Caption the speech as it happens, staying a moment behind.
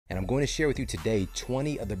and I'm going to share with you today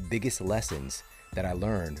 20 of the biggest lessons that I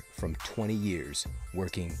learned from 20 years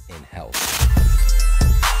working in health.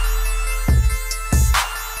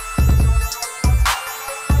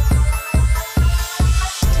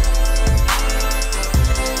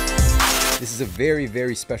 This is a very,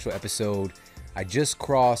 very special episode. I just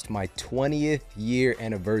crossed my 20th year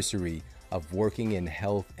anniversary of working in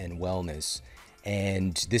health and wellness.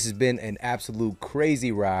 And this has been an absolute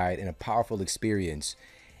crazy ride and a powerful experience.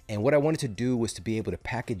 And what I wanted to do was to be able to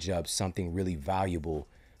package up something really valuable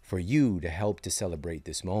for you to help to celebrate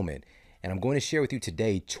this moment. And I'm going to share with you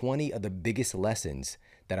today 20 of the biggest lessons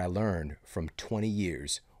that I learned from 20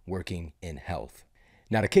 years working in health.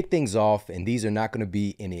 Now, to kick things off, and these are not going to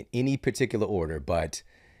be in any particular order, but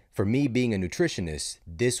for me being a nutritionist,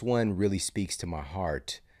 this one really speaks to my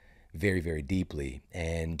heart very, very deeply.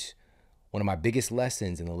 And one of my biggest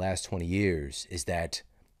lessons in the last 20 years is that,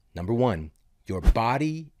 number one, your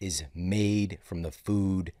body is made from the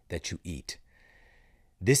food that you eat.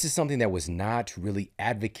 This is something that was not really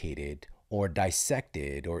advocated or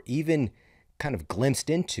dissected or even kind of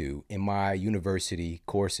glimpsed into in my university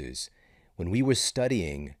courses. When we were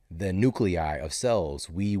studying the nuclei of cells,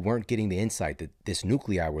 we weren't getting the insight that this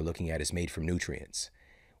nuclei we're looking at is made from nutrients.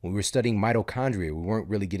 When we were studying mitochondria, we weren't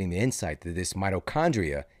really getting the insight that this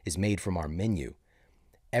mitochondria is made from our menu.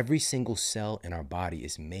 Every single cell in our body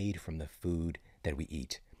is made from the food that we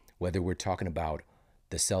eat. Whether we're talking about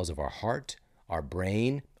the cells of our heart, our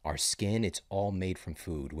brain, our skin, it's all made from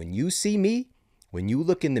food. When you see me, when you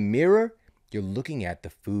look in the mirror, you're looking at the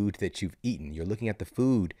food that you've eaten. You're looking at the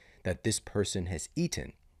food that this person has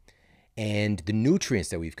eaten and the nutrients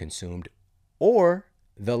that we've consumed or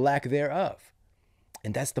the lack thereof.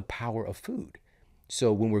 And that's the power of food.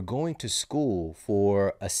 So when we're going to school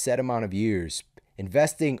for a set amount of years,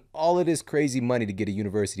 investing all of this crazy money to get a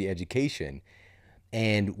university education,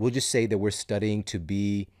 and we'll just say that we're studying to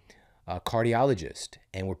be a cardiologist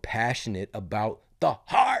and we're passionate about the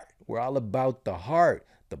heart. We're all about the heart,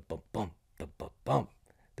 the bump, bump, the bump, bump,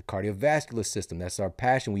 the cardiovascular system. That's our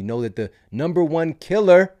passion. We know that the number one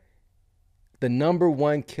killer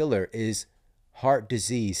is heart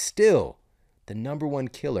disease. Still, the number one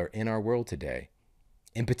killer in our world today,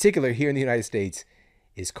 in particular here in the United States,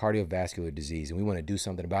 is cardiovascular disease. And we want to do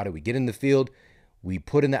something about it. We get in the field, we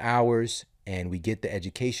put in the hours, and we get the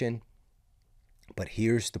education. But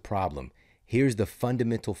here's the problem. Here's the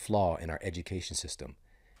fundamental flaw in our education system.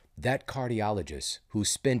 That cardiologist who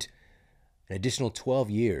spent an additional 12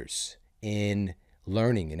 years in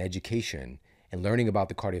learning and education and learning about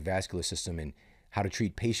the cardiovascular system and how to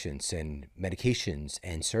treat patients and medications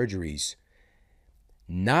and surgeries,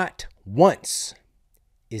 not once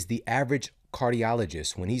is the average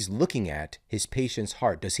cardiologist, when he's looking at his patient's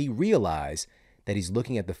heart, does he realize that he's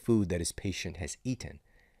looking at the food that his patient has eaten.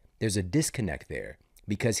 There's a disconnect there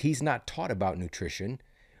because he's not taught about nutrition.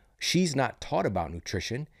 She's not taught about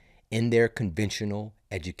nutrition in their conventional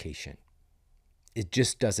education. It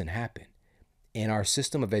just doesn't happen. In our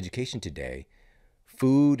system of education today,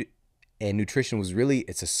 food and nutrition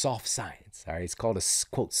it's a soft science. All right, it's called a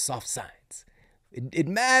quote soft science. It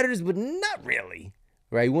matters, but not really,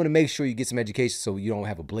 right? You want to make sure you get some education so you don't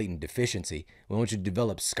have a blatant deficiency. We don't want you to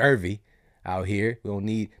develop scurvy out here. We don't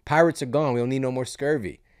need, pirates are gone. We don't need no more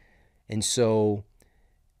scurvy. And so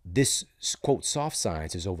this quote soft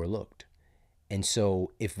science is overlooked. And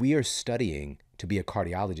so if we are studying to be a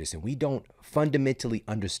cardiologist and we don't fundamentally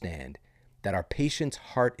understand that our patient's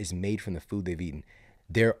heart is made from the food they've eaten,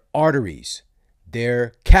 their arteries,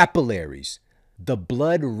 their capillaries, the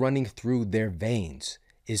blood running through their veins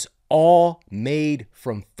is all made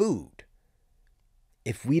from food.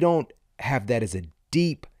 If we don't have that as a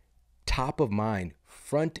deep, top of mind,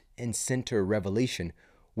 front and center revelation,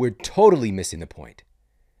 we're totally missing the point.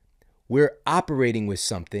 We're operating with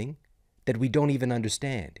something that we don't even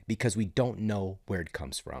understand because we don't know where it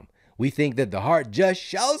comes from. We think that the heart just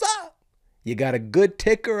shows up. You got a good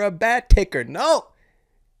ticker or a bad ticker. No.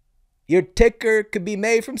 Your ticker could be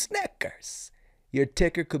made from Snickers. Your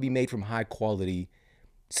ticker could be made from high quality,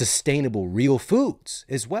 sustainable, real foods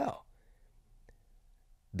as well.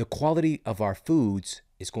 The quality of our foods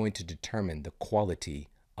is going to determine the quality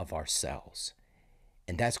of our cells.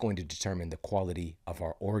 And that's going to determine the quality of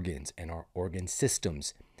our organs and our organ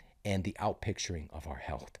systems and the outpicturing of our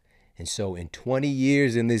health. And so in 20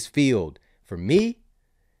 years in this field, for me,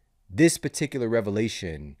 this particular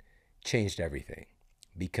revelation changed everything.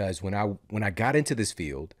 Because when I got into this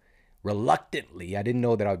field, reluctantly, I didn't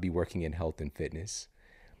know that I would be working in health and fitness.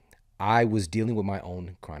 I was dealing with my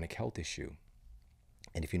own chronic health issue.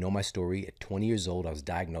 And if you know my story, at 20 years old, I was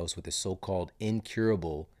diagnosed with a so-called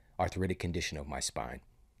incurable arthritic condition of my spine.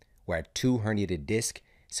 where I had 2 herniated discs,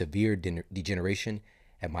 severe degeneration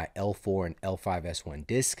at my L4 and L5S1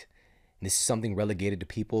 disc. And this is something relegated to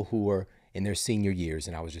people who are in their senior years,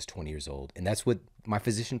 and I was just 20 years old. And that's what my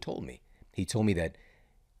physician told me. He told me that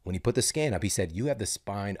when he put the scan up, he said, you have the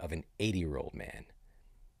spine of an 80-year-old man.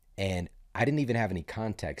 And I didn't even have any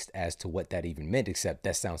context as to what that even meant, except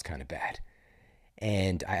that sounds kind of bad.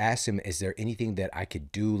 And I asked him, is there anything that I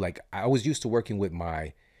could do? Like, I was used to working with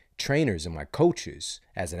my trainers and my coaches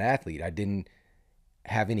as an athlete. I didn't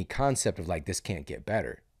have any concept of like, this can't get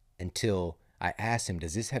better, until I asked him,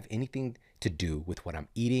 does this have anything to do with what I'm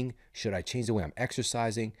eating? Should I change the way I'm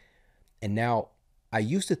exercising? And now I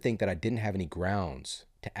used to think that I didn't have any grounds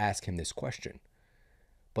to ask him this question.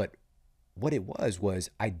 But what it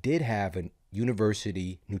was I did have a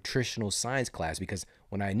university nutritional science class, because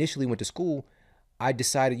when I initially went to school, I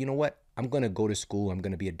decided, you know what? I'm going to go to school. I'm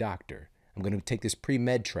going to be a doctor. I'm going to take this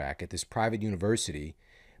pre-med track at this private university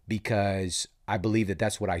because I believe that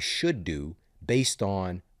that's what I should do based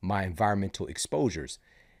on my environmental exposures.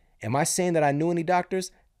 Am I saying that I knew any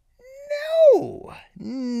doctors? No,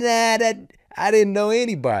 I didn't know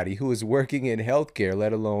anybody who was working in healthcare,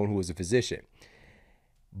 let alone who was a physician.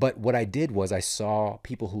 But what I did was I saw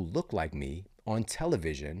people who looked like me on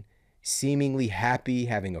television, seemingly happy,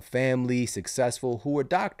 having a family, successful, who were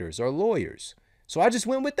doctors or lawyers. So I just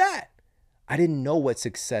went with that. I didn't know what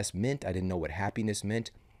success meant. I didn't know what happiness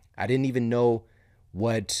meant. I didn't even know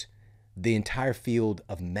what the entire field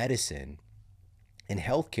of medicine and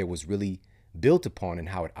healthcare was really built upon and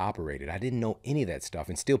how it operated. I didn't know any of that stuff.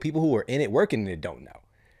 And still people who are in it, working in it, don't know.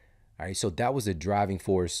 All right. So that was a driving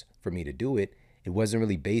force for me to do it. It wasn't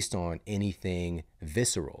really based on anything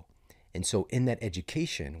visceral. And so in that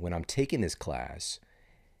education, when I'm taking this class,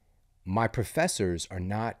 my professors are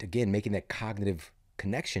not, again, making that cognitive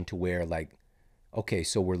connection to where like, okay,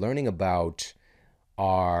 so we're learning about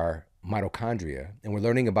our mitochondria and we're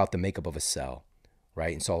learning about the makeup of a cell,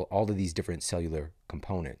 right? And so all of these different cellular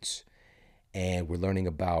components, and we're learning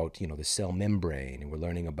about, the cell membrane, and we're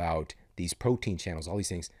learning about these protein channels, all these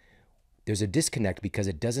things. There's a disconnect because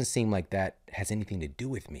it doesn't seem like that has anything to do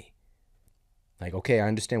with me. Like, okay, I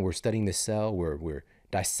understand we're studying the cell, we're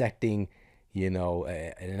dissecting, an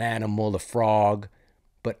animal, a frog,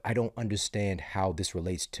 but I don't understand how this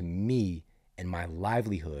relates to me and my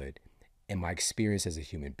livelihood and my experience as a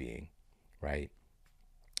human being, right?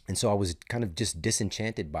 And so I was kind of just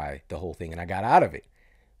disenchanted by the whole thing, and I got out of it.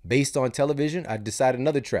 Based on television, I decided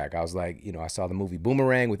another track. I was like, I saw the movie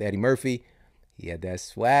Boomerang with Eddie Murphy. He had that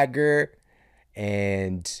swagger,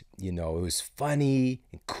 and, it was funny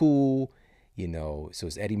and cool, so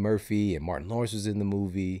it's Eddie Murphy, and Martin Lawrence was in the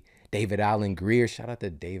movie. David Alan Grier, shout out to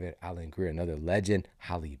David Alan Grier, another legend.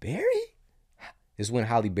 Halle Berry? This is when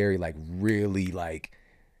Halle Berry really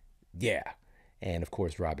yeah. And of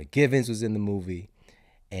course, Robert Givens was in the movie.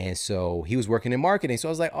 And so he was working in marketing. So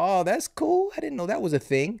I was like, oh, that's cool. I didn't know that was a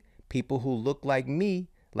thing. People who look like me,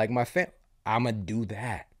 like my family, I'm going to do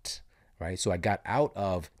that, right? So I got out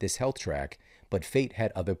of this health track, but fate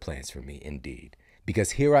had other plans for me, indeed.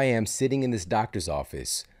 Because here I am sitting in this doctor's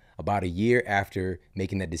office about a year after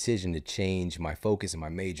making that decision to change my focus and my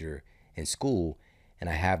major in school, and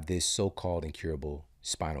I have this so-called incurable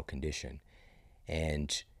spinal condition.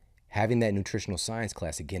 And having that nutritional science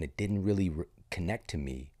class, again, it didn't really connect to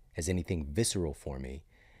me as anything visceral for me.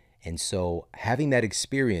 And so having that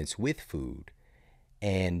experience with food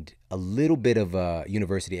and a little bit of a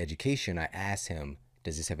university education, I asked him,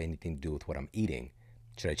 does this have anything to do with what I'm eating?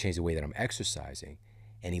 Should I change the way that I'm exercising?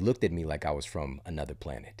 And he looked at me like I was from another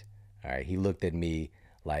planet. All right. He looked at me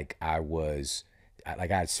like I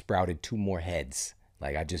had sprouted 2 more heads.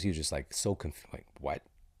 He was just like so confused. Like, what?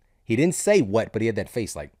 He didn't say what, but he had that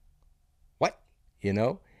face like, what?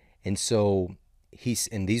 And so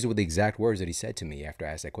and these were the exact words that he said to me after I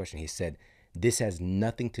asked that question. He said, this has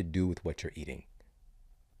nothing to do with what you're eating.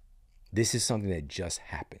 This is something that just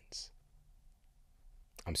happens.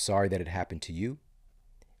 I'm sorry that it happened to you.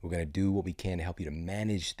 We're going to do what we can to help you to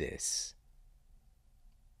manage this.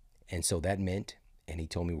 And so that meant, and he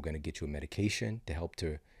told me, we're going to get you a medication to help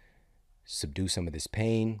to subdue some of this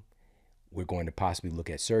pain. We're going to possibly look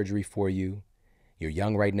at surgery for you. You're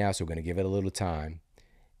young right now, so we're going to give it a little time.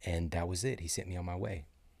 And that was it. He sent me on my way.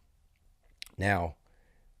 Now,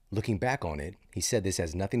 looking back on it, he said this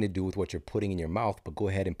has nothing to do with what you're putting in your mouth, but go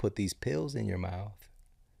ahead and put these pills in your mouth.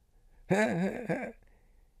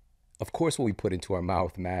 Of course, what we put into our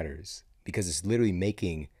mouth matters because it's literally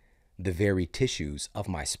making the very tissues of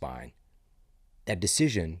my spine. That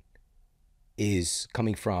decision is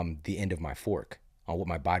coming from the end of my fork on what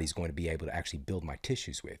my body's going to be able to actually build my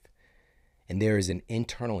tissues with. And there is an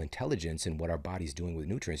internal intelligence in what our body's doing with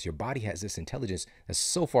nutrients. Your body has this intelligence that's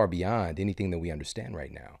so far beyond anything that we understand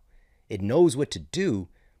right now. It knows what to do.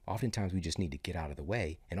 Oftentimes, we just need to get out of the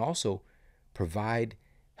way and also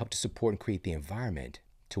help to support and create the environment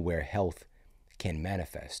to where health can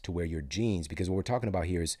manifest, to where your genes, because what we're talking about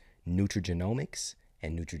here is nutrigenomics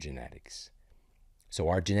and nutrigenetics. So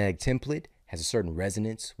our genetic template has a certain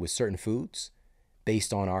resonance with certain foods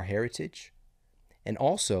based on our heritage. And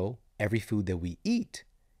also, every food that we eat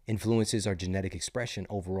influences our genetic expression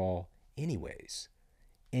overall anyways,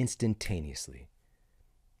 instantaneously.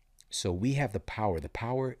 So we have the power. The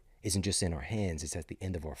power isn't just in our hands, it's at the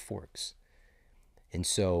end of our forks. And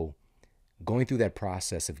so going through that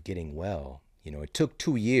process of getting well, it took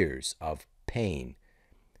 2 years of pain,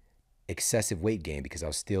 excessive weight gain, because I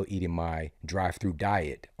was still eating my drive-through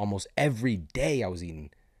diet. Almost every day I was eating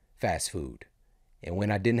fast food. And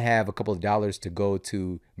when I didn't have a couple of dollars to go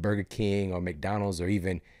to Burger King or McDonald's or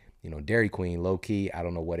even, Dairy Queen, low key, I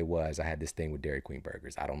don't know what it was. I had this thing with Dairy Queen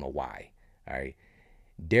burgers. I don't know why. All right.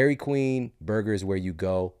 Dairy Queen burger is where you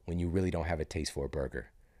go when you really don't have a taste for a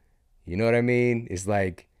burger. You know what I mean? It's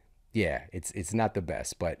like, yeah, it's not the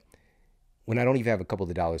best. But when I don't even have a couple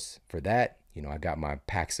of dollars for that, I got my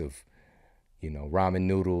packs of, ramen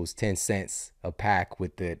noodles, 10 cents a pack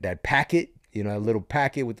with that packet, a little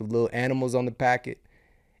packet with the little animals on the packet.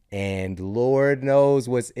 And Lord knows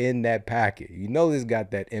what's in that packet. This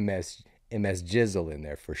got that MS jizzle in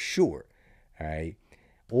there for sure. All right.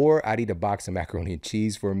 Or I'd eat a box of macaroni and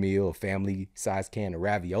cheese for a meal, a family-sized can of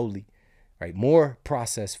ravioli. Right? More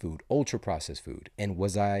processed food, ultra-processed food. And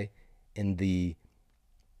was I in the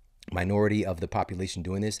minority of the population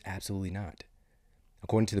doing this? Absolutely not.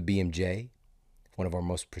 According to the BMJ, one of our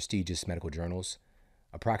most prestigious medical journals,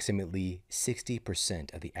 approximately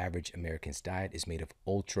 60% of the average American's diet is made of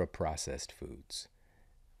ultra-processed foods.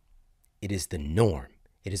 It is the norm.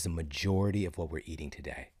 It is the majority of what we're eating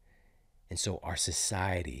today. And so our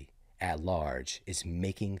society at large is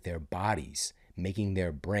making their bodies, making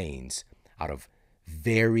their brains out of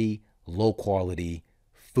very low quality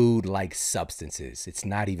food-like substances. It's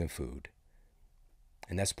not even food.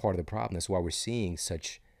 And that's part of the problem. That's why we're seeing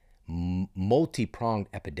such multi-pronged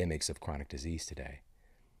epidemics of chronic disease today.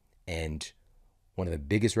 And one of the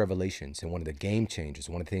biggest revelations and one of the game changers,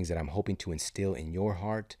 one of the things that I'm hoping to instill in your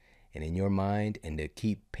heart and in your mind and to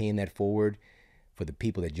keep paying that forward for the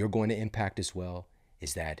people that you're going to impact as well,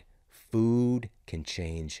 is that food can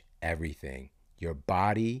change everything. Your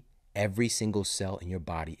body, every single cell in your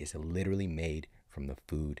body is literally made from the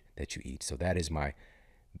food that you eat. So that is my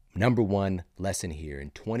number one lesson here.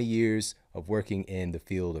 In 20 years of working in the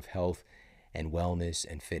field of health and wellness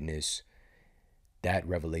and fitness, that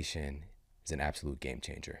revelation is an absolute game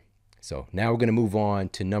changer. So now we're going to move on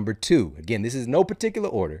to number 2. Again, this is no particular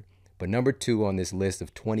order, but number 2 on this list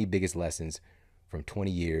of 20 biggest lessons from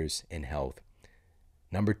 20 years in health.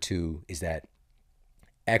 Number 2 is that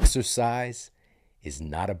exercise is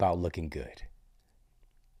not about looking good.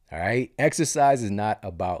 All right? Exercise is not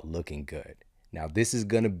about looking good. Now, this is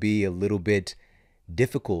going to be a little bit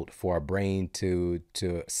difficult for our brain to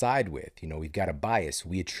side with. We've got a bias.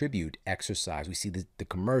 We attribute exercise. We see the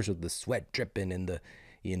commercial, the sweat dripping and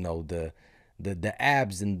the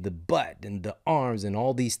abs and the butt and the arms and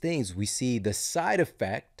all these things. We see the side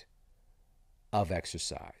effect of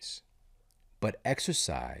exercise. But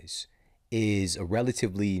exercise is a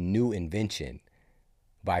relatively new invention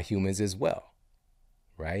by humans as well,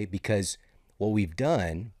 right? Because what we've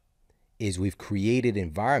done is we've created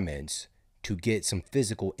environments to get some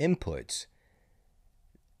physical inputs,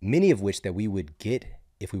 many of which that we would get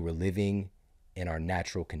if we were living in our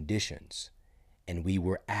natural conditions and we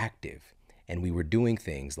were active and we were doing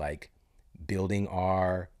things like building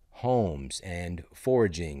our homes and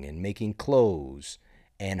foraging and making clothes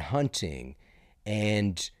and hunting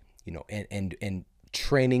and and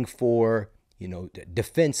training for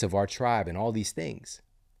defense of our tribe and all these things,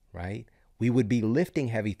 right? We would be lifting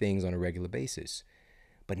heavy things on a regular basis.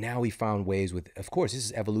 But now we found ways with, of course, this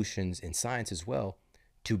is evolutions in science as well,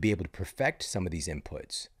 to be able to perfect some of these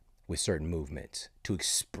inputs with certain movements, to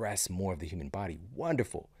express more of the human body.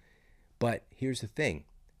 Wonderful. But here's the thing.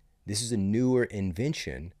 This is a newer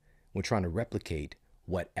invention. We're trying to replicate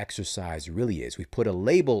what exercise really is. We've put a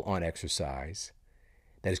label on exercise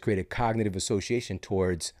that has created cognitive association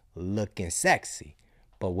towards looking sexy.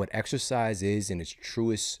 But what exercise is in its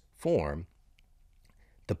truest form,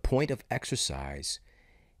 the point of exercise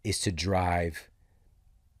is to drive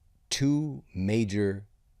 2 major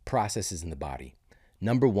processes in the body.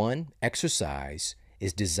 Number 1, exercise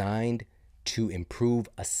is designed to improve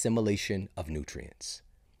assimilation of nutrients.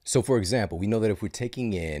 So for example, we know that if we're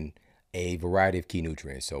taking in a variety of key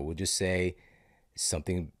nutrients. So we'll just say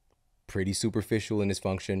something pretty superficial in its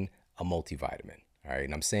function, a multivitamin. All right.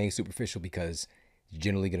 And I'm saying superficial because it's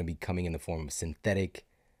generally going to be coming in the form of synthetic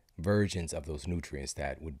versions of those nutrients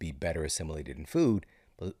that would be better assimilated in food.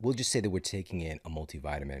 But we'll just say that we're taking in a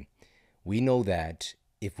multivitamin. We know that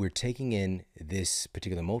if we're taking in this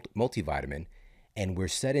particular multivitamin and we're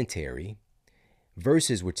sedentary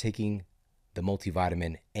versus we're taking the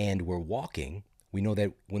multivitamin and we're walking, we know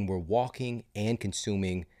that when we're walking and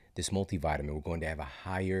consuming this multivitamin, we're going to have a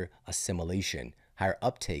higher assimilation, higher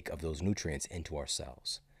uptake of those nutrients into our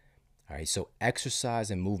cells. All right, so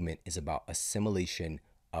exercise and movement is about assimilation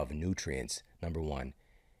of nutrients, number one.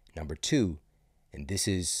 Number two, and this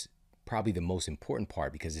is probably the most important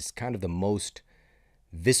part because it's kind of the most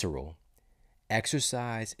visceral,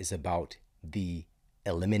 exercise is about the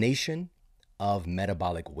elimination of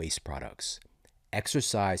metabolic waste products.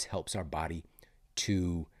 Exercise helps our body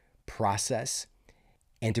to process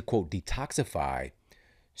and to, quote, detoxify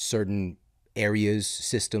certain areas,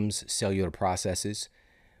 systems, cellular processes,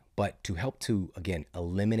 but to help to, again,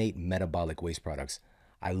 eliminate metabolic waste products.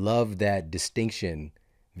 I love that distinction,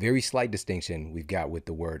 very slight distinction we've got with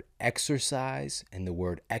the word exercise and the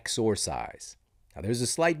word exorcise. Now, there's a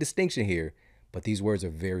slight distinction here, but these words are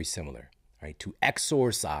very similar. Right? To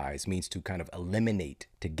exorcise means to kind of eliminate,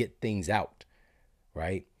 to get things out,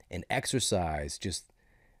 right? And exercise, just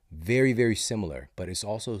very, very similar, but it's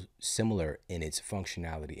also similar in its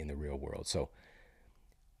functionality in the real world. So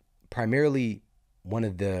primarily, one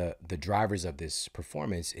of the drivers of this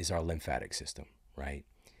performance is our lymphatic system, right?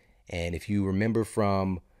 And if you remember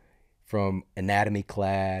from anatomy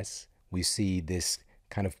class, we see this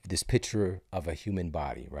kind of this picture of a human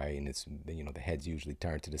body, right? And it's, you know, the head's usually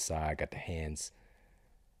turned to the side, got the hands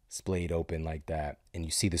splayed open like that. And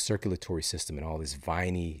you see the circulatory system and all this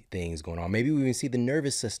viney things going on. Maybe we even see the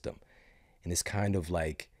nervous system and this kind of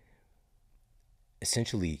like,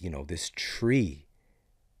 essentially, you know, this tree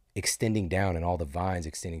extending down and all the vines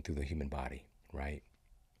extending through the human body, right?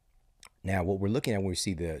 Now, what we're looking at when we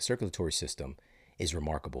see the circulatory system is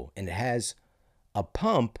remarkable. And it has a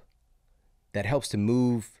pump that helps to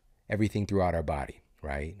move everything throughout our body,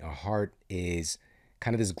 right? Our heart is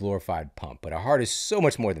kind of this glorified pump, but our heart is so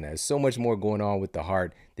much more than that. There's so much more going on with the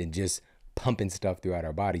heart than just pumping stuff throughout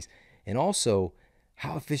our bodies. And also,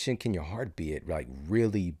 how efficient can your heart be at like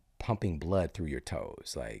really pumping blood through your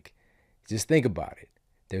toes? Like, just think about it.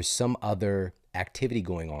 There's some other activity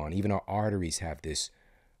going on. Even our arteries have this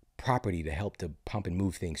property to help to pump and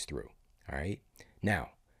move things through, all right? Now,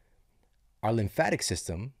 our lymphatic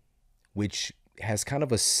system, which has kind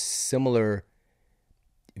of a similar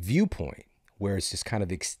viewpoint where it's just kind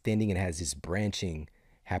of extending and has this branching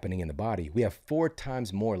happening in the body. We have 4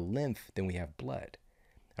 times more lymph than we have blood.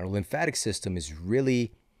 Our lymphatic system is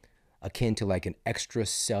really akin to like an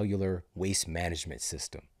extracellular waste management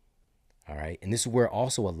system. All right. And this is where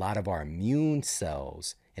also a lot of our immune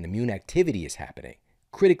cells and immune activity is happening.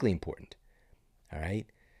 Critically important. All right.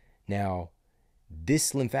 Now,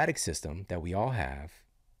 this lymphatic system that we all have,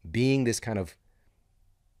 being this kind of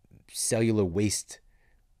cellular waste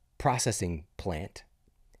processing plant,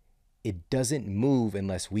 it doesn't move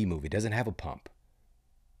unless we move. It doesn't have a pump.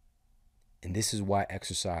 And this is why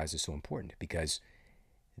exercise is so important, because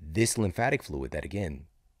this lymphatic fluid that, again,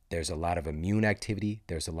 there's a lot of immune activity,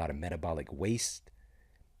 there's a lot of metabolic waste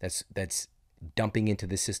that's dumping into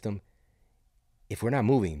the system. If we're not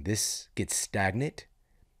moving, this gets stagnant,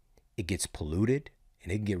 it gets polluted,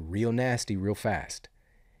 and it can get real nasty real fast.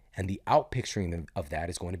 And the outpicturing of that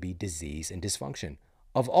is going to be disease and dysfunction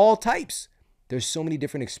of all types. There's so many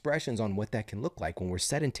different expressions on what that can look like when we're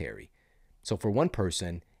sedentary. So for one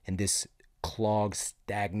person, and this clogged,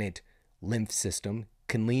 stagnant lymph system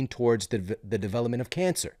can lean towards the development of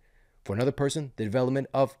cancer. For another person, the development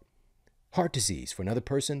of heart disease. For another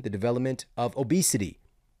person, the development of obesity.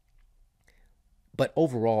 But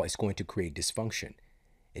overall, it's going to create dysfunction.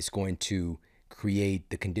 It's going to create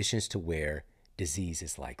the conditions to where disease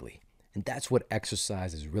is likely. And that's what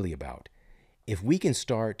exercise is really about. If we can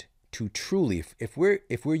start to truly, if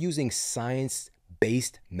we're using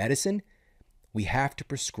science-based medicine, we have to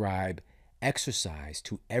prescribe exercise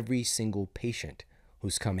to every single patient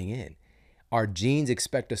who's coming in. Our genes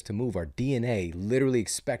expect us to move. Our DNA literally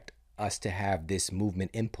expect us to have this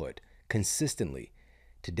movement input consistently.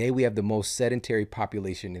 Today, we have the most sedentary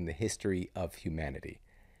population in the history of humanity.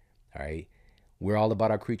 All right. We're all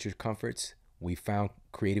about our creatures' comforts. We found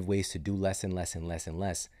creative ways to do less and less and less and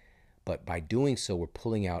less. But by doing so, we're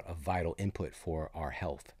pulling out a vital input for our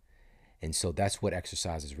health. And so that's what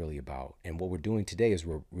exercise is really about. And what we're doing today is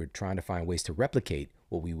we're trying to find ways to replicate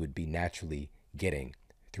what we would be naturally getting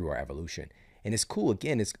through our evolution. And it's cool.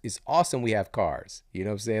 Again, it's awesome we have cars. You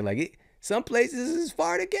know what I'm saying? Like some places is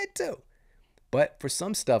far to get to. But for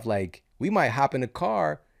some stuff, like we might hop in a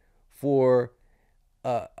car for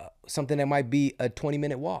something that might be a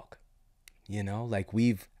 20-minute walk. You know, like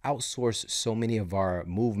we've outsourced so many of our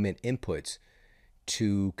movement inputs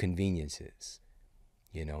to conveniences.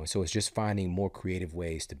 You know, and so it's just finding more creative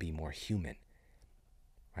ways to be more human.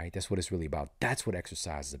 Right? That's what it's really about. That's what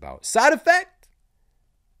exercise is about. Side effect?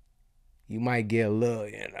 You might get a little,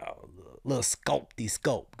 little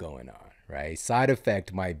scope going on, right? Side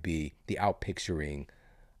effect might be the outpicturing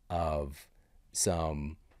of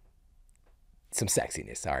some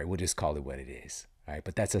sexiness. All right, we'll just call it what it is. All right,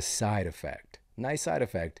 but that's a side effect. Nice side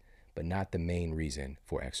effect, but not the main reason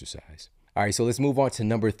for exercise. All right, so let's move on to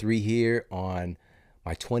number 3 here on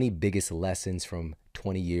my 20 biggest lessons from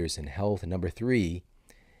 20 years in health. Number 3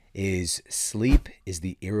 is sleep is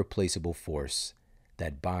the irreplaceable force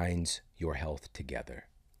that binds your health together.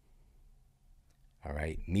 All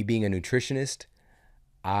right. Me being a nutritionist,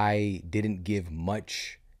 I didn't give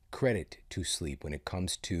much credit to sleep when it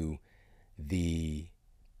comes to the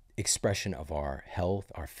expression of our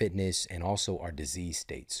health, our fitness, and also our disease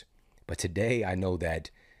states. But today I know that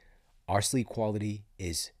our sleep quality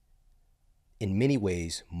is in many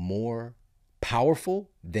ways more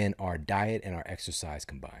powerful than our diet and our exercise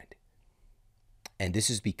combined. And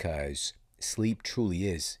this is because sleep truly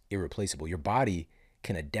is irreplaceable. Your body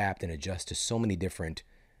can adapt and adjust to so many different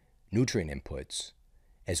nutrient inputs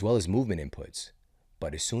as well as movement inputs.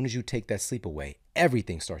 But as soon as you take that sleep away,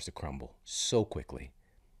 everything starts to crumble so quickly,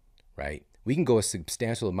 right? We can go a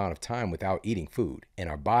substantial amount of time without eating food, and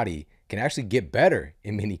our body can actually get better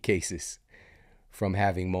in many cases from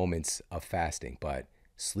having moments of fasting. But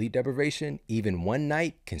sleep deprivation, even one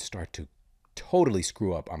night, can start to totally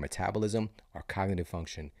screw up our metabolism, our cognitive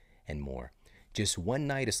function, and more. Just one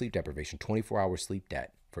night of sleep deprivation, 24-hour sleep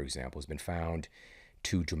debt, for example, has been found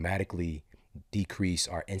to dramatically decrease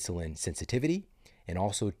our insulin sensitivity and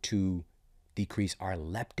also to decrease our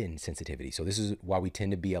leptin sensitivity. So this is why we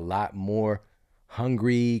tend to be a lot more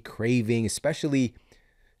hungry, craving, especially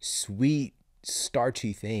sweet,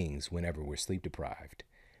 starchy things whenever we're sleep deprived.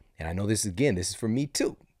 And I know this, again, this is for me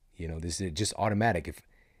too. This is just automatic.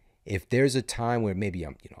 If there's a time where maybe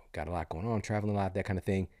I'm, got a lot going on, traveling a lot, that kind of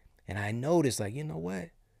thing, and I notice, like, you know what?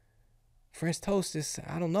 French toast is,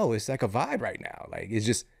 I don't know, it's like a vibe right now. Like, it's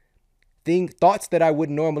just thoughts that I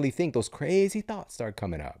wouldn't normally think, those crazy thoughts start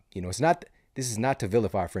coming up. This is not to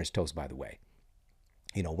vilify French toast, by the way.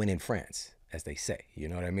 When in France, as they say, you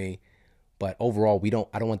know what I mean? But overall,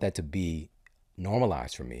 I don't want that to be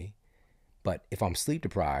normalized for me. But if I'm sleep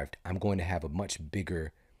deprived, I'm going to have a much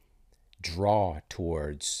bigger draw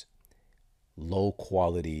towards low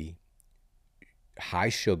quality, high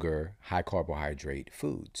sugar, high carbohydrate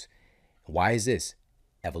foods. Why is this?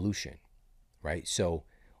 Evolution, right? So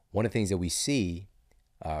one of the things that we see,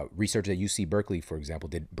 researchers at UC Berkeley, for example,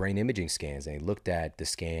 did brain imaging scans, and they looked at the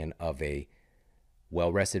scan of a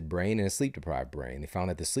well-rested brain and a sleep-deprived brain. They found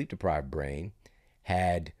that the sleep-deprived brain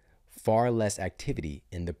had far less activity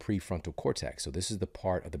in the prefrontal cortex. So this is the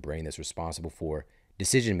part of the brain that's responsible for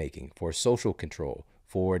decision-making, for social control,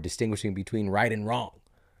 for distinguishing between right and wrong,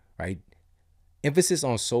 right? Emphasis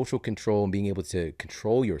on social control and being able to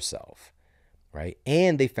control yourself, right?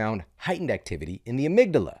 And they found heightened activity in the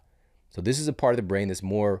amygdala. So this is a part of the brain that's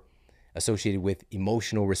more associated with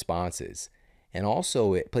emotional responses. And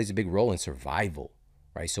also it plays a big role in survival,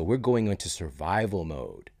 right? So we're going into survival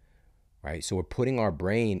mode, right? So we're putting our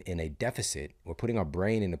brain in a deficit. We're putting our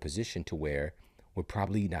brain in a position to where we're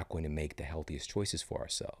probably not going to make the healthiest choices for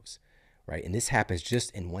ourselves, right? And this happens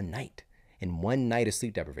just in one night of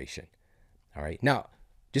sleep deprivation. All right. Now,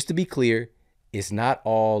 just to be clear, it's not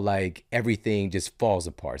all like everything just falls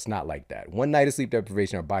apart. It's not like that. One night of sleep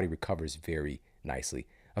deprivation, our body recovers very nicely.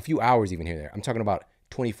 A few hours even here and there. I'm talking about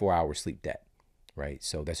 24-hour sleep debt, right?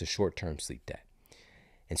 So that's a short-term sleep debt.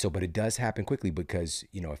 And so, but it does happen quickly because,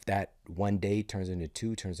 if that one day turns into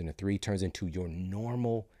 2, turns into 3, turns into your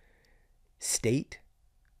normal state,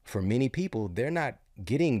 for many people, they're not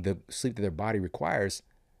getting the sleep that their body requires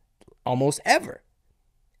almost ever.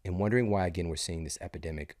 And wondering why, again, we're seeing this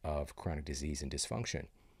epidemic of chronic disease and dysfunction.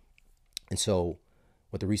 And so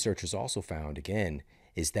what the researchers also found, again,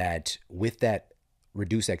 is that with that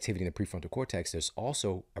reduced activity in the prefrontal cortex, there's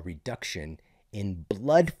also a reduction in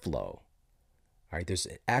blood flow. All right, there's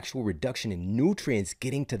an actual reduction in nutrients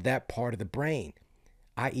getting to that part of the brain,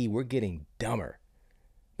 i.e. we're getting dumber.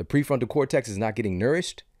 The prefrontal cortex is not getting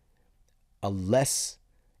nourished. A less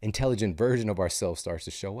intelligent version of ourselves starts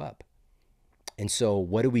to show up. And so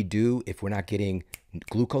what do we do if we're not getting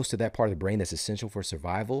glucose to that part of the brain that's essential for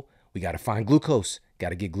survival? We got to find glucose, got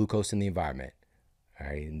to get glucose in the environment. All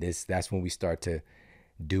right. And that's when we start to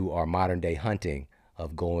do our modern day hunting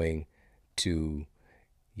of going to,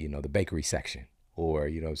 the bakery section, or,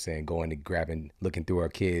 I'm saying, going and grabbing, looking through our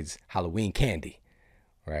kids' Halloween candy.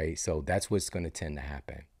 Right. So that's what's going to tend to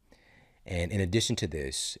happen. And in addition to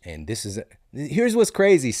this, and here's what's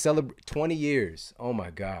crazy, celebrate 20 years. Oh my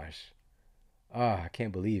gosh. I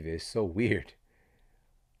can't believe it. It's so weird.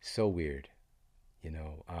 So weird.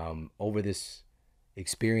 Over this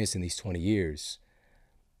experience in these 20 years,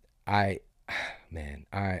 I, man,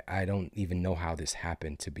 I don't even know how this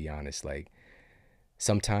happened, to be honest. Like,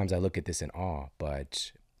 sometimes I look at this in awe,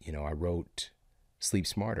 but, I wrote Sleep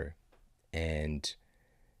Smarter. And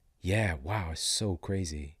yeah, wow, it's so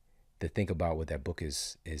crazy to think about what that book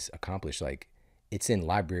is accomplished. Like, it's in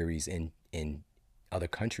libraries in other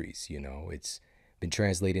countries. It's been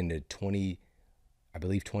translated into 22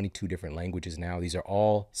 different languages now. These are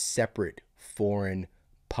all separate foreign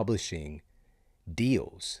publishing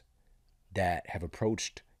deals that have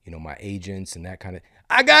approached, my agents and that kind of.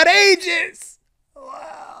 I got agents.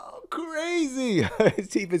 Wow, crazy.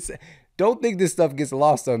 It's even. Don't think this stuff gets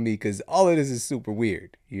lost on me, because all of this is super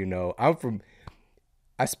weird.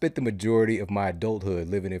 I spent the majority of my adulthood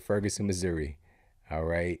living in Ferguson, Missouri. All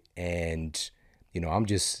right. And, I'm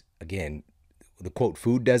just, again, the quote,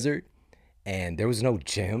 food desert. And there was no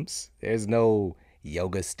gyms. There's no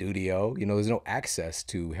yoga studio. There's no access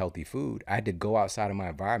to healthy food. I had to go outside of my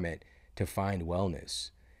environment to find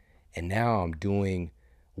wellness. And now I'm doing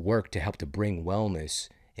work to help to bring wellness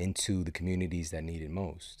into the communities that need it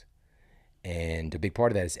most. And a big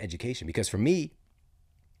part of that is education, because for me,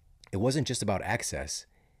 it wasn't just about access.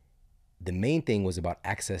 The main thing was about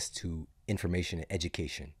access to information and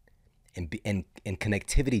education, and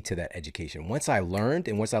connectivity to that education. Once I learned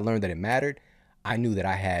that it mattered, I knew that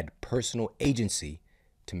I had personal agency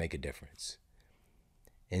to make a difference.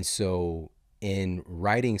 And so in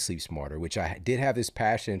writing Sleep Smarter, which I did have this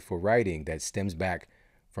passion for writing that stems back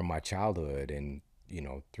from my childhood and,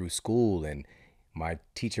 through school, and my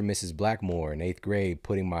teacher, Mrs. Blackmore, in 8th grade,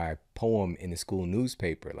 putting my poem in the school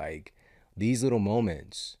newspaper. Like, these little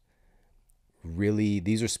moments, really,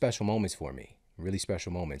 these are special moments for me, really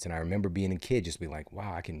special moments. And I remember being a kid, just being like,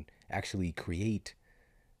 wow, I can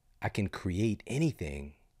create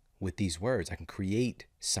anything with these words. I can create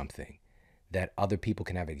something that other people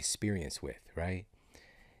can have an experience with, right?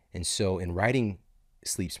 And so in writing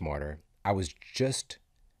Sleep Smarter,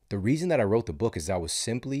 the reason that I wrote the book is I was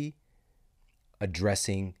simply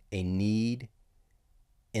addressing a need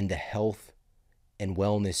in the health and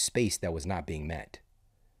wellness space that was not being met.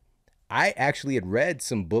 I actually had read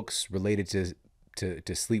some books related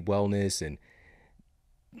to sleep wellness, and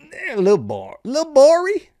they're a little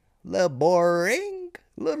boring, little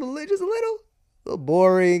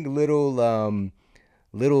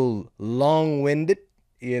long-winded,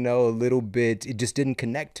 a little bit. It just didn't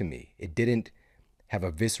connect to me. It didn't have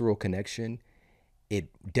a visceral connection. It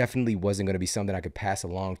definitely wasn't going to be something I could pass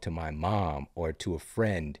along to my mom or to a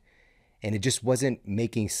friend. And it just wasn't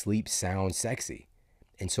making sleep sound sexy.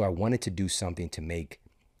 And so I wanted to do something to make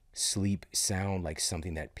sleep sound like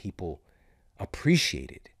something that people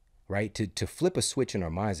appreciated, right? To flip a switch in our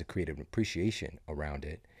minds to create an appreciation around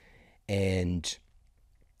it. And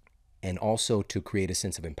also to create a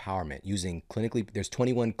sense of empowerment using there's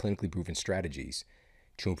 21 clinically proven strategies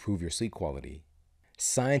to improve your sleep quality.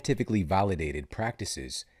 Scientifically validated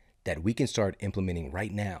practices that we can start implementing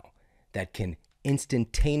right now that can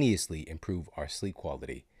instantaneously improve our sleep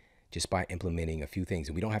quality just by implementing a few things.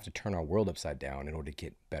 And we don't have to turn our world upside down in order to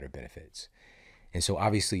get better benefits. And so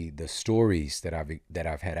obviously the stories that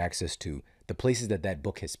I've had access to, the places that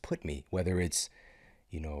book has put me, whether it's,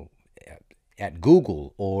 at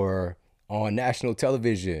Google or on national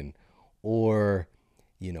television, or,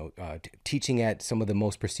 teaching at some of the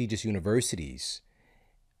most prestigious universities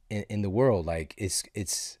in the world, like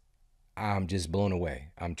I'm just blown away.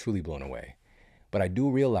 I'm truly blown away. But I do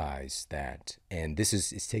realize that, and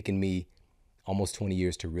it's taken me almost 20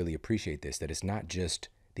 years to really appreciate this, that it's not just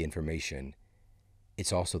the information,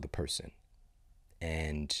 it's also the person.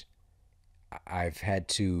 And I've had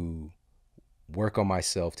to work on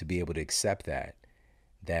myself to be able to accept that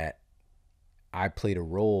I played a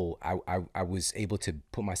role. I was able to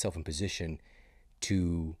put myself in position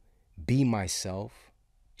to be myself,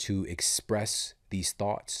 to express these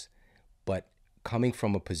thoughts, but coming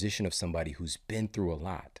from a position of somebody who's been through a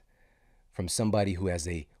lot, from somebody who has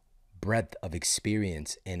a breadth of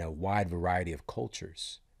experience in a wide variety of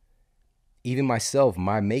cultures. Even myself,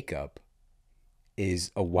 my makeup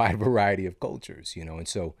is a wide variety of cultures, you know, and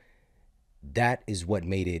so that is what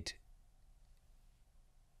made it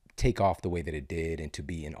take off the way that it did and to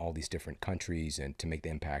be in all these different countries and to make the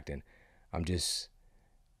impact. And I'm just,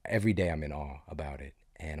 every day I'm in awe about it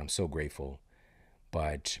and I'm so grateful.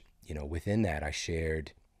 But, you know, within that, I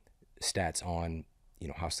shared stats on, you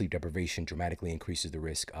know, how sleep deprivation dramatically increases the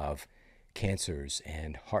risk of cancers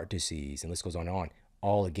and heart disease, and this goes on and on.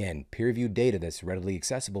 All, again, peer-reviewed data that's readily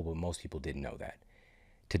accessible, but most people didn't know that.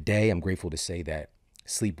 Today, I'm grateful to say that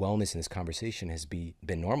sleep wellness in this conversation has been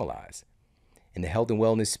normalized. In the health and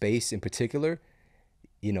wellness space in particular,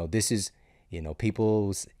 you know, this is, you know,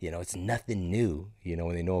 people's, you know, it's nothing new, you know,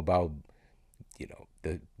 when they know about, you know,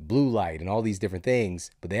 the blue light and all these different things,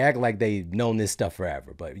 but they act like they've known this stuff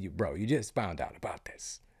forever. But bro, you just found out about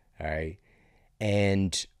this. All right.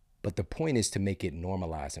 But the point is to make it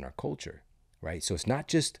normalized in our culture, right? So it's not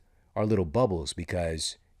just our little bubbles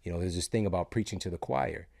because, you know, there's this thing about preaching to the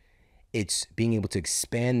choir. It's being able to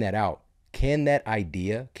expand that out. Can that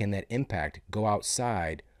idea, can that impact go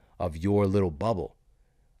outside of your little bubble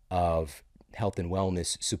of health and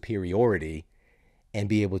wellness superiority and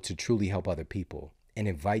be able to truly help other people and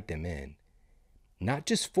invite them in? Not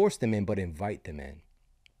just force them in, but invite them in.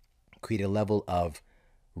 Create a level of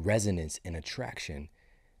resonance and attraction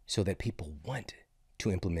so that people want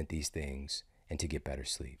to implement these things and to get better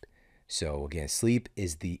sleep. So again, sleep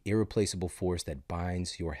is the irreplaceable force that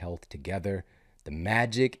binds your health together. The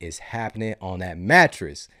magic is happening on that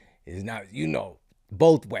mattress. It's not, you know,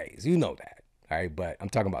 both ways. You know that. All right. But I'm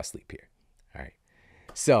talking about sleep here. All right.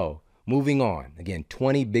 So moving on. Again,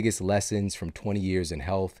 20 biggest lessons from 20 years in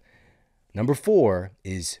health. Number 4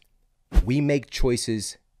 is we make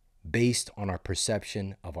choices based on our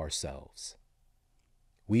perception of ourselves.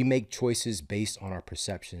 We make choices based on our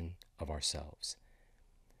perception of ourselves.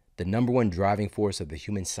 The number one driving force of the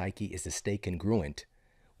human psyche is to stay congruent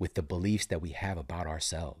with the beliefs that we have about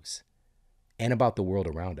ourselves and about the world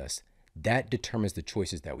around us. That determines the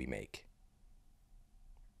choices that we make.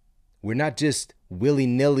 We're not just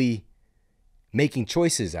willy-nilly making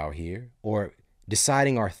choices out here or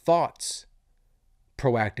deciding our thoughts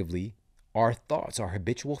proactively. Our thoughts, our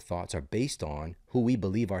habitual thoughts, are based on who we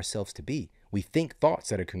believe ourselves to be. We think thoughts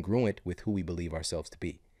that are congruent with who we believe ourselves to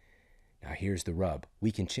be. Now, here's the rub.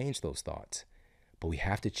 We can change those thoughts, but we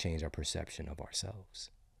have to change our perception of ourselves.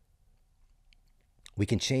 We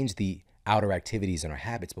can change the outer activities and our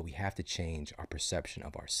habits, but we have to change our perception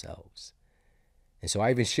of ourselves. And so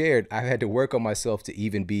I even shared, I've had to work on myself to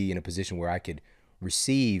even be in a position where I could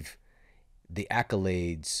receive the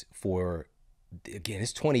accolades for, again,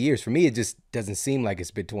 it's 20 years. For me, it just doesn't seem like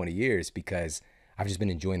it's been 20 years because I've just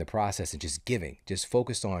been enjoying the process and just giving, just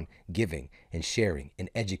focused on giving and sharing and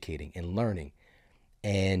educating and learning.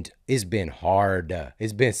 And it's been hard.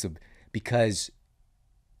 It's been because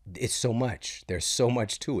it's so much. There's so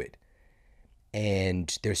much to it.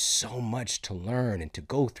 And there's so much to learn and to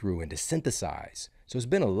go through and to synthesize. So it's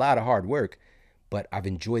been a lot of hard work, but I've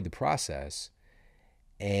enjoyed the process.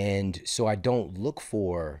 And so I don't look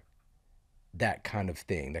for that kind of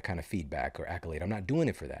thing, that kind of feedback or accolade. I'm not doing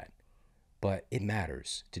it for that. But it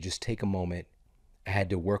matters to just take a moment. I had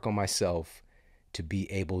to work on myself to be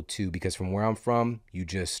able to, because from where I'm from, you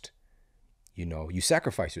just, you know, you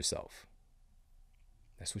sacrifice yourself.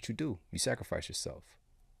 That's what you do. You sacrifice yourself.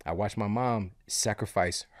 I watched my mom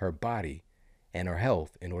sacrifice her body and her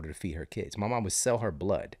health in order to feed her kids. My mom would sell her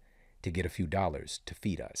blood to get a few dollars to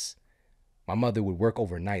feed us. My mother would work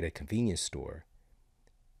overnight at a convenience store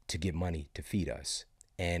to get money to feed us.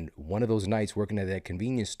 And one of those nights working at that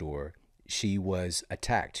convenience store, she was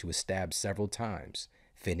attacked. She was stabbed several times,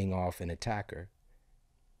 fending off an attacker.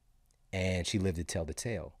 And she lived to tell the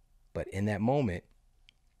tale. But in that moment,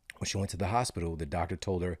 when she went to the hospital, the doctor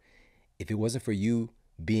told her, if it wasn't for you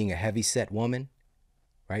being a heavy-set woman,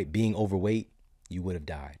 right, being overweight, you would have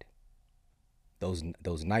died.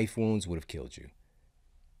 Those knife wounds would have killed you.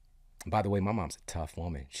 And by the way, my mom's a tough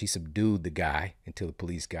woman. She subdued the guy until the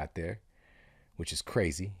police got there, which is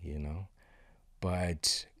crazy, you know.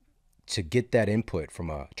 But to get that input from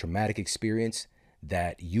a traumatic experience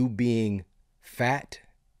that you being fat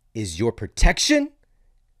is your protection,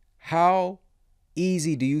 how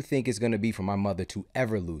easy do you think it's going to be for my mother to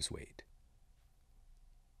ever lose weight?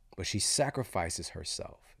 But she sacrifices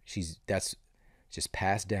herself. That's just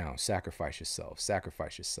passed down. Sacrifice yourself,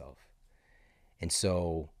 sacrifice yourself. And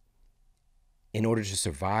so in order to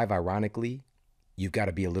survive, ironically, you've got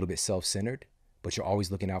to be a little bit self-centered, but you're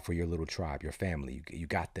always looking out for your little tribe, your family. You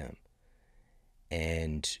got them.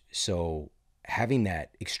 And so having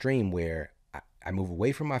that extreme where I move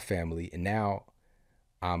away from my family and now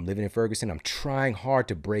I'm living in Ferguson. I'm trying hard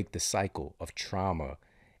to break the cycle of trauma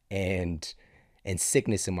and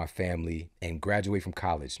sickness in my family and graduate from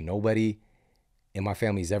college. Nobody in my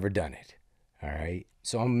family's ever done it. All right.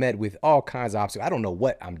 So I'm met with all kinds of obstacles. I don't know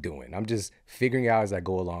what I'm doing. I'm just figuring out as I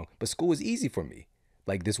go along. But school is easy for me.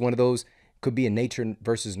 Like this one of those could be a nature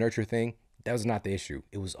versus nurture thing. That was not the issue.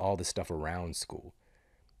 It was all the stuff around school.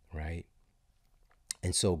 Right.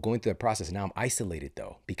 And so going through that process, now I'm isolated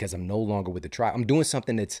though, because I'm no longer with the tribe. I'm doing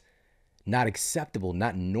something that's not acceptable,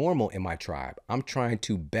 not normal in my tribe. I'm trying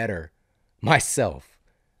to better myself.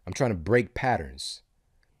 I'm trying to break patterns.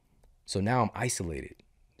 So now I'm isolated,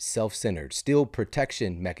 self-centered, still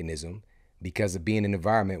protection mechanism because of being in an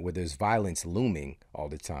environment where there's violence looming all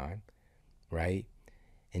the time, right?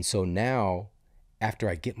 And so now, after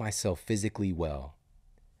I get myself physically well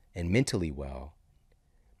and mentally well,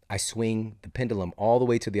 I swing the pendulum all the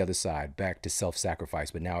way to the other side, back to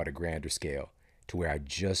self-sacrifice, but now at a grander scale, to where I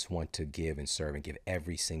just want to give and serve and give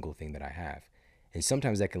every single thing that I have. And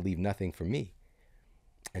sometimes that can leave nothing for me.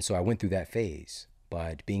 And so I went through that phase,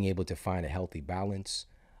 but being able to find a healthy balance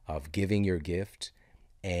of giving your gift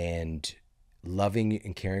and loving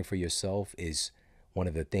and caring for yourself is one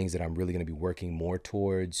of the things that I'm really going to be working more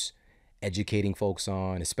towards educating folks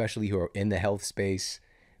on, especially who are in the health space,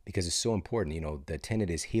 because it's so important. You know, the tenet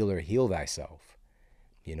is heal thyself,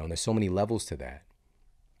 you know, and there's so many levels to that.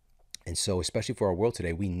 And so, especially for our world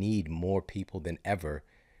today, we need more people than ever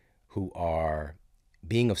who are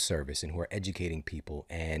being of service and who are educating people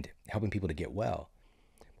and helping people to get well.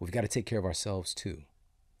 We've got to take care of ourselves too,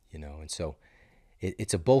 you know, and so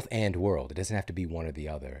it's a both and world. It doesn't have to be one or the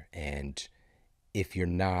other. And if you're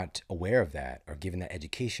not aware of that or given that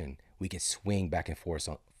education, we can swing back and forth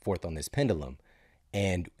on this pendulum.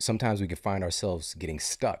 And sometimes we can find ourselves getting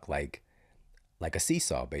stuck like a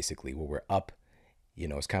seesaw, basically, where we're up. You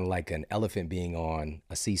know, it's kind of like an elephant being on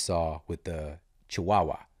a seesaw with the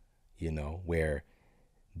chihuahua, you know, where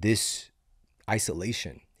this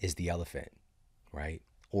isolation is the elephant, right?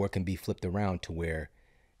 Or it can be flipped around to where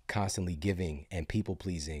constantly giving and people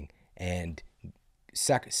pleasing and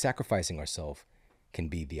sacrificing ourselves can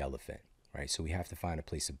be the elephant, right? So we have to find a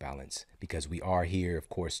place of balance, because we are here, of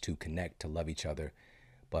course, to connect, to love each other.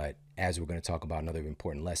 But as we're going to talk about, another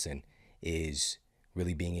important lesson is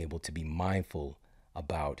really being able to be mindful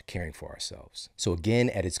about caring for ourselves. So again,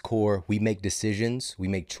 at its core, we make decisions, we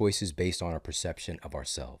make choices based on our perception of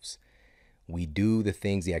ourselves. We do the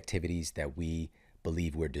things, the activities that we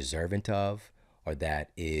believe we're deserving of, or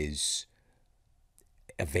that is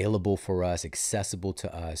available for us, accessible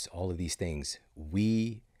to us, all of these things.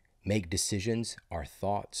 We make decisions, our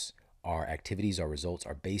thoughts, our activities, our results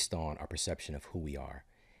are based on our perception of who we are.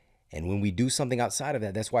 And when we do something outside of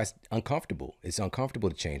that, that's why it's uncomfortable. It's uncomfortable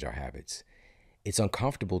to change our habits. It's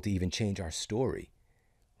uncomfortable to even change our story,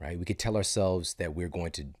 right? We could tell ourselves that we're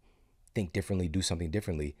going to think differently, do something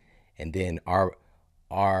differently. And then our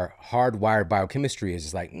hardwired biochemistry is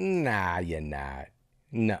just like, nah, you're not.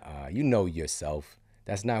 Nuh-uh, you know yourself.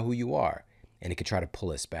 That's not who you are. And it can try to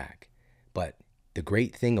pull us back. But the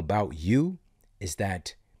great thing about you is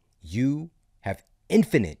that you have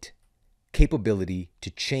infinite capability to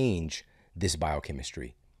change this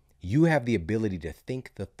biochemistry. You have the ability to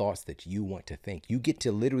think the thoughts that you want to think. You get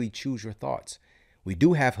to literally choose your thoughts. We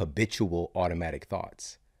do have habitual automatic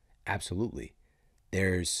thoughts. Absolutely.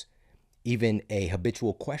 There's even a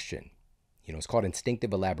habitual question. You know, it's called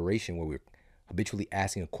instinctive elaboration, where we're habitually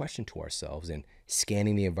asking a question to ourselves and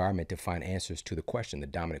scanning the environment to find answers to the question, the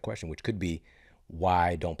dominant question, which could be,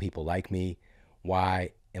 why don't people like me?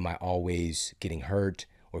 Why am I always getting hurt?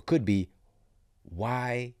 Or it could be,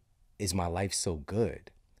 why is my life so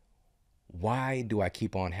good? Why do I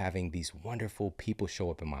keep on having these wonderful people show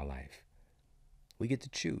up in my life? We get to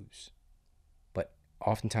choose. But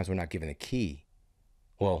oftentimes we're not given a key.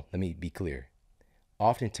 Well, let me be clear.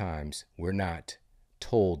 Oftentimes we're not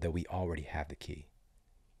told that we already have the key.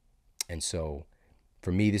 And so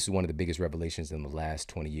for me, this is one of the biggest revelations in the last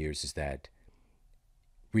 20 years, is that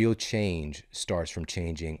real change starts from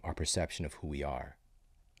changing our perception of who we are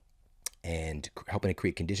and helping to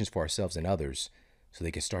create conditions for ourselves and others so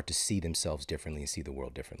they can start to see themselves differently and see the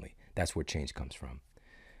world differently. That's where change comes from.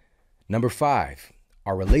 Number 5,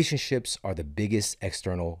 our relationships are the biggest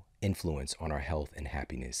external influence on our health and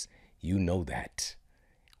happiness. You know that.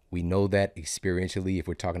 We know that experientially. If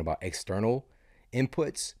we're talking about external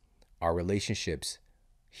inputs, our relationships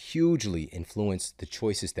hugely influence the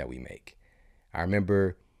choices that we make. I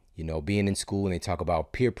remember, you know, being in school and they talk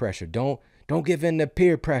about peer pressure. Don't give in to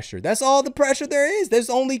peer pressure. That's all the pressure there is. There's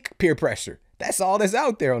only peer pressure. That's all that's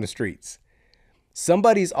out there on the streets.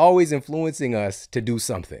 Somebody's always influencing us to do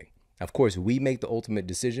something. Of course, we make the ultimate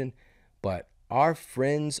decision, but our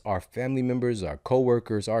friends, our family members, our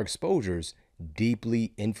coworkers, our exposures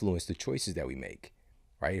deeply influence the choices that we make,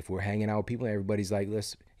 right? If we're hanging out with people and everybody's like,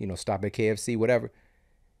 let's, stop at KFC, whatever,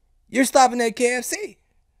 you're stopping at KFC.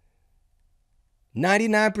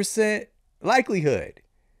 99% likelihood.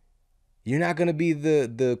 You're not going to be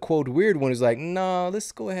the quote weird one who's like, no,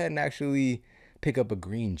 let's go ahead and actually pick up a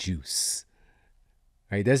green juice.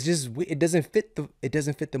 Right? That's just, it doesn't fit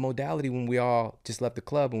the modality when we all just left the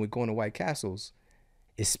club and we're going to White Castles,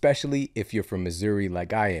 especially if you're from Missouri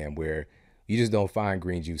like I am, where you just don't find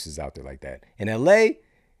green juices out there like that. In LA,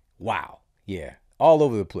 wow, yeah, all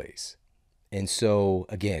over the place. And so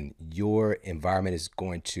again, your environment is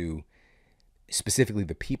going to, specifically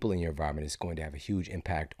the people in your environment, is going to have a huge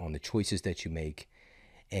impact on the choices that you make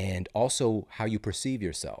and also how you perceive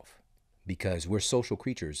yourself, because we're social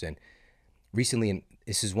creatures. And recently, and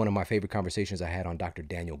this is one of my favorite conversations I had on Dr.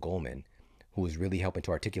 Daniel Goleman, who was really helping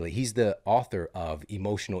to articulate. He's the author of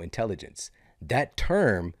emotional intelligence. That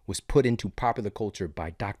term was put into popular culture by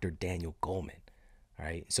Dr. Daniel Goleman. All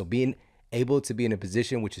right. So being able to be in a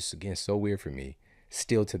position, which is again so weird for me,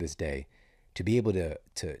 still to this day, to be able to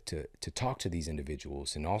talk to these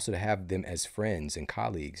individuals and also to have them as friends and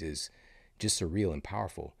colleagues is just surreal and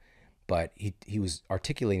powerful. But he was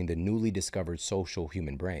articulating the newly discovered social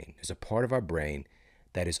human brain. There's a part of our brain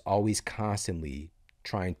that is always constantly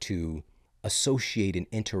trying to associate and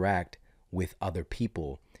interact with other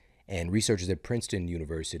people. And researchers at Princeton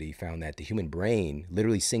University found that the human brain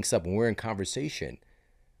literally syncs up when we're in conversation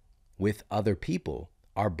with other people.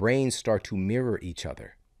 Our brains start to mirror each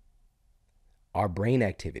other. Our brain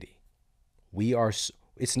activity.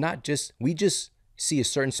 It's not just, we just see a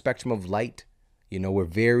certain spectrum of light. We're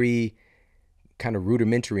very kind of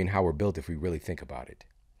rudimentary in how we're built if we really think about it.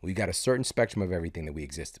 We got a certain spectrum of everything that we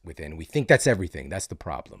exist within. We think that's everything. That's the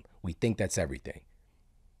problem. We think that's everything.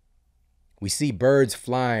 We see birds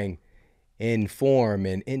flying in form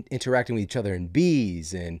and interacting with each other, and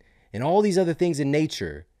bees and all these other things in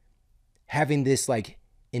nature having this like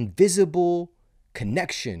invisible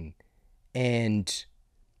connection and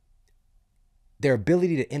their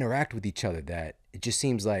ability to interact with each other, that it just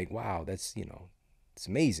seems like, wow, that's, it's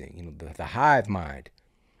amazing, the hive mind.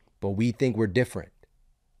 But we think we're different.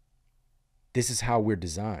 This is how we're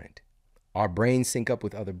designed. Our brains sync up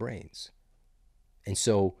with other brains. And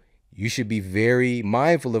so you should be very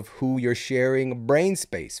mindful of who you're sharing brain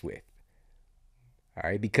space with. All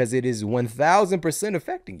right, because it is 1000%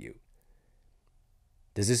 affecting you.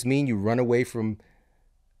 Does this mean you run away from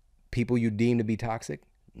people you deem to be toxic?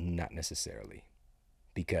 Not necessarily,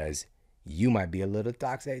 because you might be a little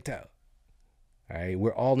toxic too. All right,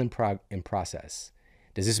 we're all in process.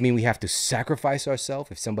 Does this mean we have to sacrifice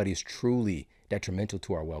ourselves if somebody is truly detrimental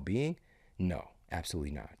to our well-being? No,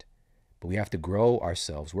 absolutely not. But we have to grow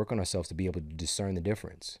ourselves, work on ourselves to be able to discern the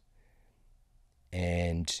difference.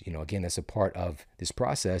 And, again, that's a part of this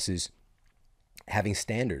process, is having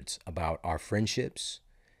standards about our friendships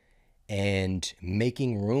and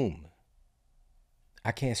making room.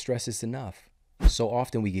 I can't stress this enough. So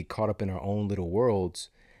often we get caught up in our own little worlds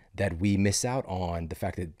that we miss out on the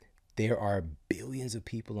fact that there are billions of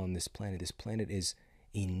people on this planet. This planet is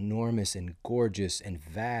enormous and gorgeous and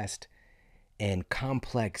vast and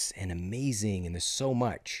complex and amazing, and there's so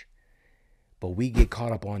much. But we get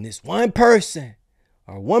caught up on this one person,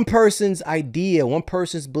 or one person's idea, one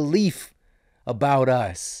person's belief about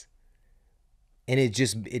us. And it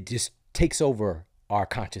just takes over our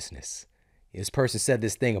consciousness. This person said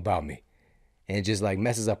this thing about me, and it just like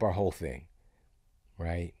messes up our whole thing,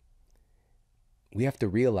 right? We have to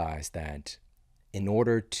realize that in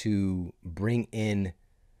order to bring in,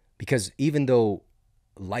 because even though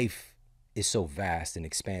life is so vast and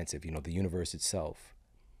expansive, the universe itself,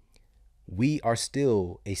 we are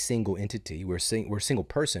still a single entity. We're a single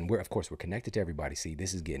person. Of course, we're connected to everybody. See,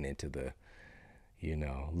 this is getting into the,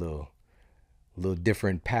 little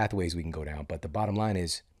different pathways we can go down. But the bottom line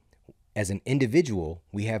is, as an individual,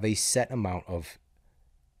 we have a set amount of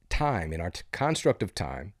time in our construct of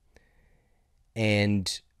time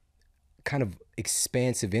and kind of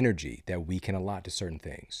expansive energy that we can allot to certain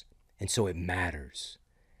things. And so it matters.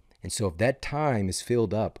 And so if that time is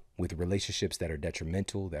filled up with relationships that are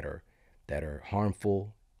detrimental, that are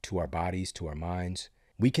harmful to our bodies, to our minds,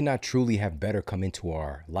 we cannot truly have better come into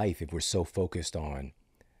our life if we're so focused on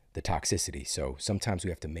the toxicity. So sometimes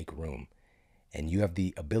we have to make room, and you have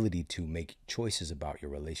the ability to make choices about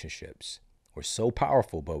your relationships. We're so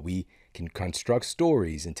powerful, but we can construct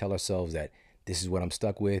stories and tell ourselves that this is what I'm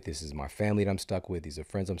stuck with. This is my family that I'm stuck with. These are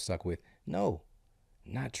friends I'm stuck with. No,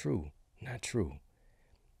 not true. Not true.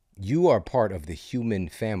 You are part of the human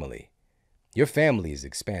family. Your family is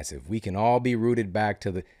expansive. We can all be rooted back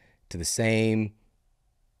to the same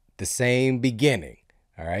beginning.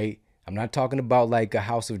 All right. I'm not talking about like a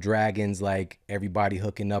House of Dragons, like everybody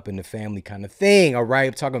hooking up in the family kind of thing. All right.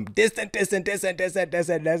 I'm talking distant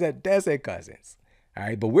cousins. All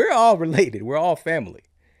right. But we're all related. We're all family.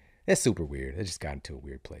 That's super weird. It just got into a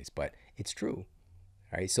weird place, but it's true.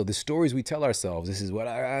 All right. So the stories we tell ourselves, this is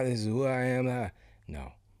who I am.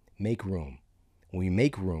 No, make room. When we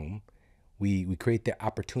make room, we create the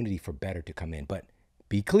opportunity for better to come in. But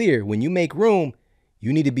be clear, when you make room,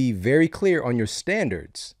 you need to be very clear on your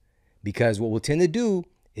standards, because what we'll tend to do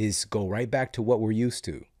is go right back to what we're used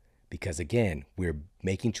to. Because again, we're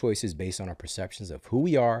making choices based on our perceptions of who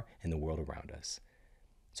we are and the world around us.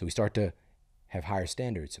 So we start to have higher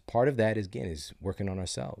standards. Part of that is, again, is working on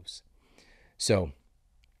ourselves. So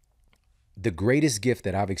the greatest gift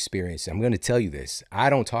that I've experienced, I'm going to tell you this, I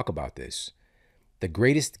don't talk about this. The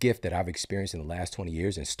greatest gift that I've experienced in the last 20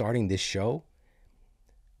 years and starting this show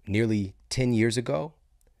nearly 10 years ago,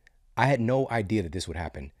 I had no idea that this would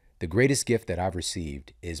happen. The greatest gift that I've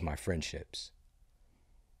received is my friendships.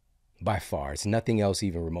 By far, it's nothing else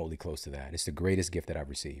even remotely close to that. It's the greatest gift that I've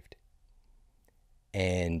received.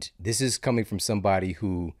 And this is coming from somebody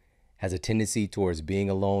who has a tendency towards being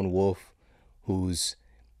a lone wolf, who's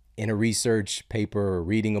in a research paper or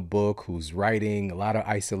reading a book, who's writing a lot of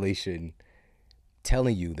isolation,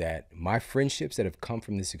 telling you that my friendships that have come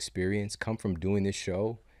from this experience, come from doing this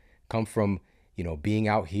show, come from, being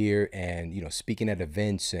out here and, speaking at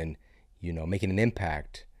events and, making an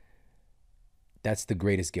impact. That's the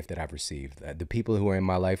greatest gift that I've received. The people who are in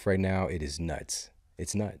my life right now, it is nuts.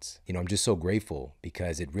 It's nuts. I'm just so grateful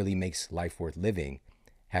because it really makes life worth living,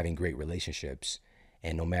 having great relationships.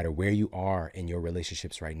 And no matter where you are in your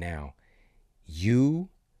relationships right now, you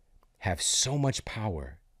have so much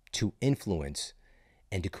power to influence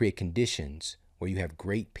and to create conditions where you have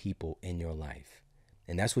great people in your life.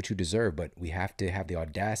 And that's what you deserve. But we have to have the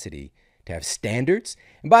audacity to have standards.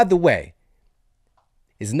 And by the way,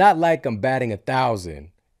 it's not like I'm batting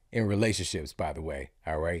 1,000 in relationships, by the way.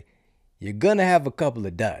 All right. You're going to have a couple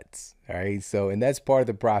of duds. All right. So, and that's part of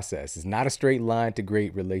the process. It's not a straight line to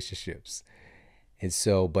great relationships. And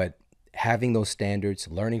so, but having those standards,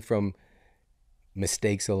 learning from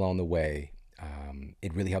mistakes along the way,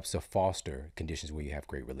 it really helps to foster conditions where you have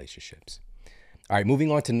great relationships. All right,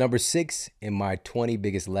 moving on to number 6 in my 20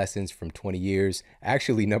 biggest lessons from 20 years.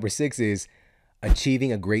 Actually, number 6 is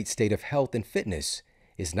achieving a great state of health and fitness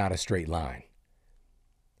is not a straight line.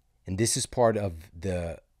 And this is part of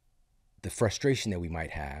the frustration that we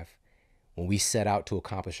might have when we set out to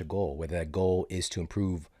accomplish a goal, whether that goal is to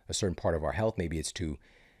improve a certain part of our health. Maybe it's to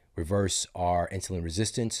reverse our insulin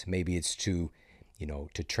resistance. Maybe it's to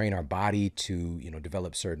train our body to,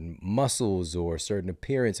 develop certain muscles or certain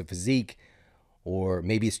appearance of physique, or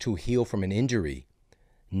maybe it's to heal from an injury.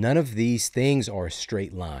 None of these things are a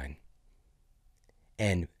straight line.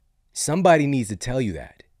 And somebody needs to tell you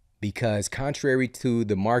that, because contrary to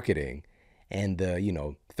the marketing and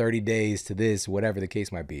the, 30 days to this, whatever the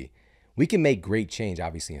case might be, we can make great change,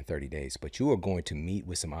 obviously, in 30 days, but you are going to meet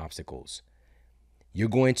with some obstacles. You're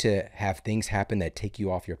going to have things happen that take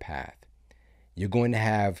you off your path. You're going to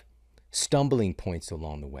have stumbling points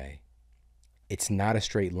along the way. It's not a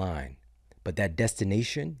straight line, but that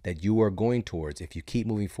destination that you are going towards, if you keep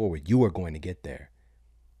moving forward, you are going to get there.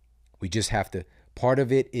 We just have to, part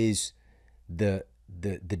of it is the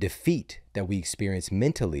defeat that we experience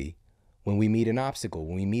mentally when we meet an obstacle,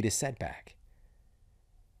 when we meet a setback.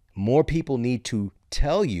 More people need to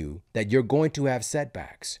tell you that you're going to have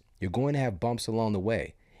setbacks. You're going to have bumps along the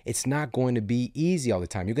way. It's not going to be easy all the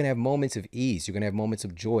time. You're going to have moments of ease. You're going to have moments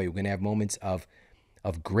of joy. You're going to have moments of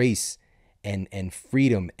grace and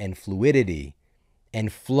freedom and fluidity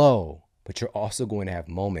and flow. But you're also going to have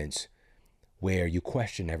moments where you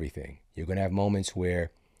question everything. You're going to have moments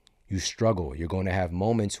where you struggle. You're going to have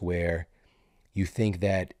moments where you think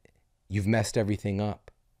that you've messed everything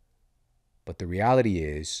up. But the reality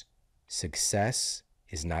is, success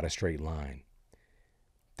is not a straight line.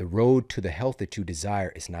 The road to the health that you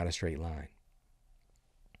desire is not a straight line.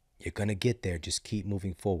 You're going to get there. Just keep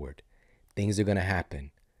moving forward. Things are going to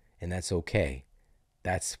happen, and that's okay.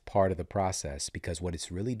 That's part of the process, because what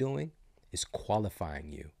it's really doing is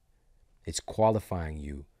qualifying you. It's qualifying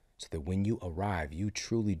you so that when you arrive, you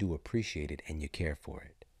truly do appreciate it and you care for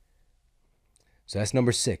it. So that's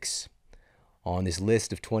number 6 on this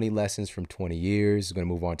list of 20 lessons from 20 years. We're going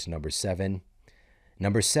to move on to number 7.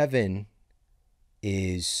 Number 7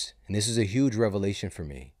 is, and this is a huge revelation for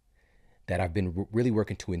me, that I've been really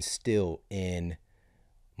working to instill in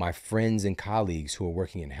my friends and colleagues who are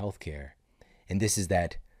working in healthcare. And this is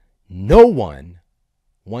that No one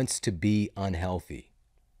wants to be unhealthy.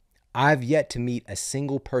 I've yet to meet a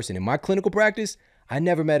single person in my clinical practice. I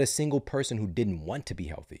never met a single person who didn't want to be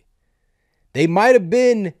healthy. They might have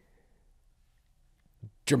been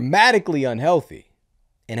dramatically unhealthy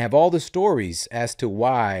and have all the stories as to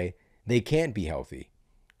why they can't be healthy,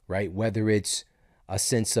 right? Whether it's a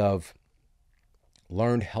sense of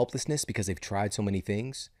learned helplessness because they've tried so many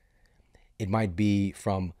things. It might be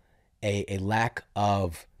from a lack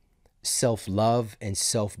of self-love and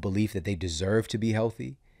self-belief that they deserve to be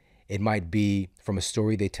healthy. It might be from a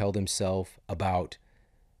story they tell themselves about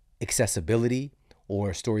accessibility, or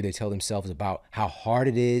a story they tell themselves about how hard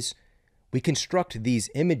it is. We construct these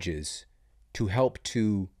images to help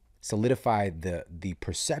to solidify the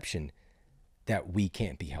perception that we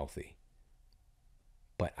can't be healthy.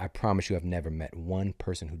 But I promise you, I've never met one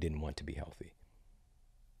person who didn't want to be healthy.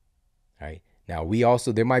 All right. Now,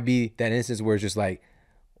 there might be that instance where it's just like,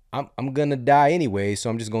 I'm going to die anyway, so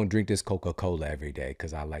I'm just going to drink this Coca-Cola every day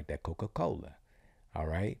because I like that Coca-Cola. All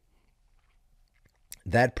right.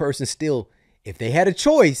 That person still, if they had a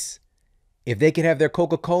choice, if they could have their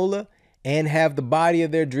Coca-Cola and have the body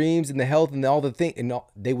of their dreams and the health and all the things, and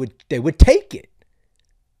they would take it.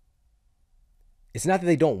 It's not that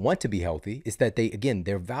they don't want to be healthy. It's that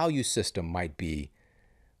their value system might be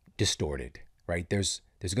distorted, right? There's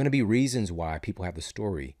going to be reasons why people have the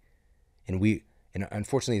story. And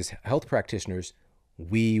unfortunately, as health practitioners,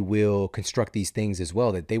 we will construct these things as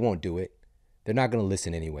well, that they won't do it. They're not going to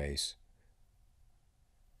listen anyways.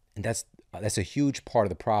 And that's a huge part of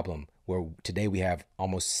the problem, where today we have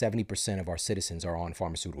almost 70% of our citizens are on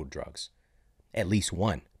pharmaceutical drugs. At least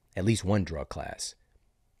one drug class.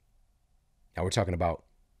 Now we're talking about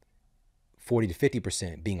 40 to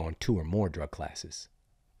 50% being on 2 or more drug classes.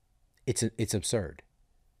 It's absurd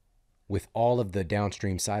with all of the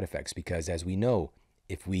downstream side effects, because as we know,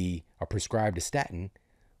 if we are prescribed a statin,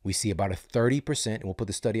 we see about a 30%, and we'll put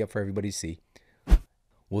the study up for everybody to see.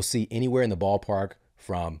 We'll see anywhere in the ballpark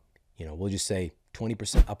from, we'll just say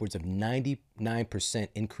 20% upwards of 99%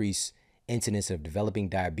 increase incidence of developing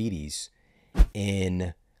diabetes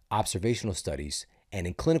in observational studies. And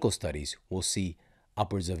in clinical studies, we'll see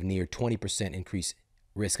upwards of near 20% increased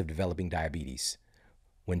risk of developing diabetes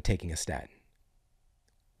when taking a statin.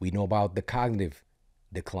 We know about the cognitive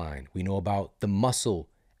decline. We know about the muscle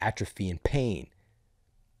atrophy and pain.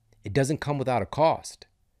 It doesn't come without a cost.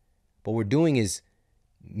 What we're doing is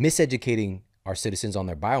miseducating our citizens on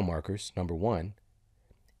their biomarkers, number one.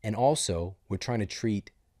 And also, we're trying to treat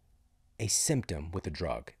a symptom with a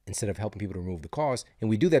drug instead of helping people to remove the cause. And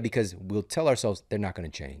we do that because we'll tell ourselves they're not going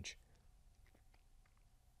to change.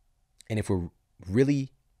 And if we're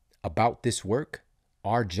really about this work,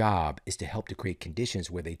 our job is to help to create conditions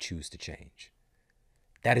where they choose to change.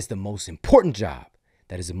 That is the most important job.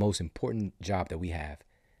 That is the most important job that we have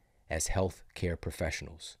as healthcare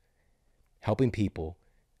professionals. Helping people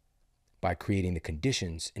by creating the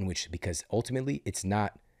conditions in which, because ultimately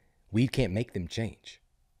we can't make them change.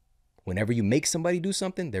 Whenever you make somebody do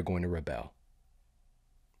something, they're going to rebel.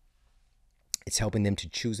 It's helping them to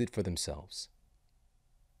choose it for themselves.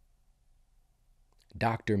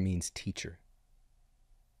 Doctor means teacher.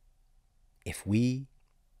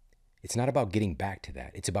 It's not about getting back to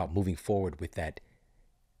that. It's about moving forward with that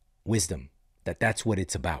wisdom, that's what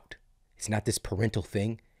it's about. It's not this parental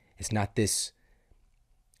thing. It's not this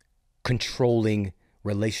controlling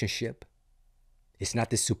relationship. It's not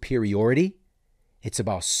this superiority. It's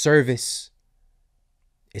about service.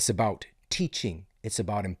 It's about teaching. It's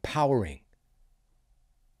about empowering.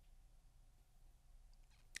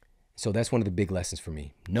 So that's one of the big lessons for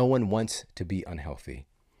me. No one wants to be unhealthy.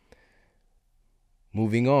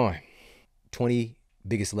 Moving on. 20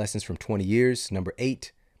 biggest lessons from 20 years. Number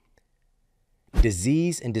 8,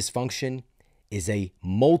 disease and dysfunction is a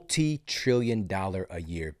multi-trillion-dollar a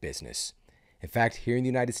year business. In fact, here in the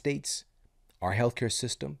United States, our healthcare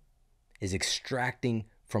system is extracting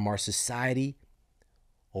from our society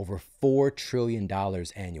over $4 trillion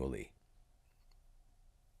annually.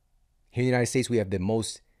 Here in the United States, we have the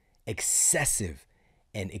most excessive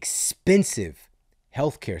and expensive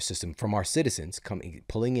healthcare system from our citizens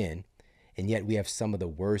pulling in, and yet we have some of the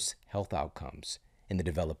worst health outcomes in the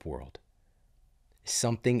developed world.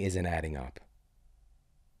 Something isn't adding up.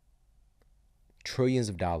 Trillions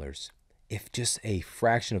of dollars. If just a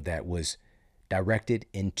fraction of that was directed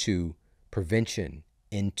into prevention,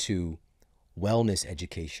 into wellness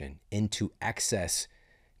education, into access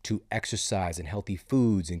to exercise and healthy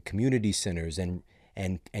foods and community centers and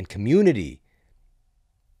community.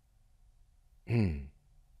 The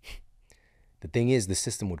thing is, the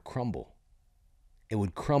system would crumble. It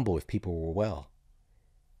would crumble if people were well.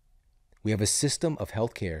 We have a system of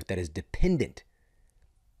healthcare that is dependent.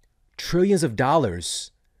 Trillions of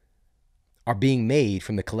dollars are being made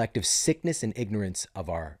from the collective sickness and ignorance of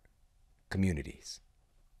our communities.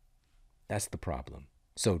 That's the problem.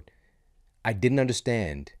 So I didn't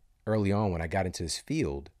understand early on when I got into this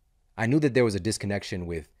field. I knew that there was a disconnection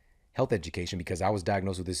with health education because I was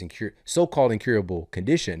diagnosed with this so-called incurable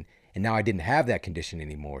condition, and now I didn't have that condition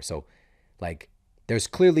anymore. So like there's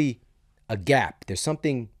clearly a gap. There's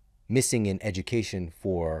something missing in education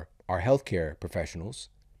for our healthcare professionals,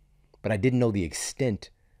 but I didn't know the extent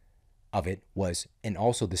of it was, and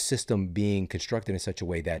also the system being constructed in such a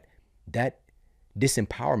way that that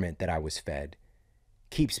disempowerment that I was fed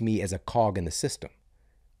keeps me as a cog in the system.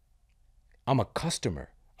 I'm a customer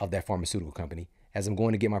of that pharmaceutical company as I'm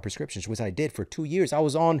going to get my prescriptions, which I did for 2 years. I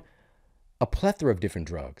was on a plethora of different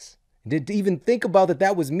drugs. To even think about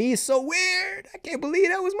that was me is so weird. I can't believe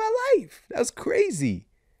that was my life. That was crazy.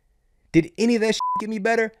 Did any of that shit get me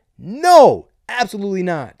better? No, absolutely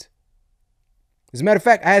not. As a matter of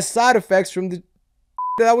fact, I had side effects from the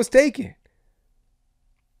that I was taking.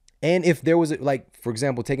 And if there was, like, for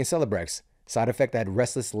example, taking Celebrex, side effect, I had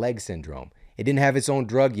restless leg syndrome. It didn't have its own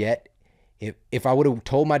drug yet. If I would have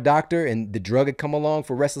told my doctor and the drug had come along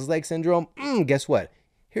for restless leg syndrome, guess what?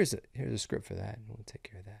 Here's a script for that. We'll take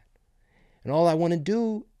care of that. And all I want to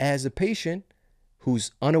do as a patient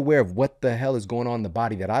who's unaware of what the hell is going on in the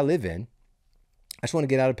body that I live in, I just want to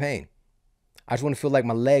get out of pain. I just want to feel like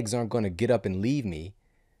my legs aren't going to get up and leave me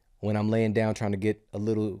when I'm laying down trying to get a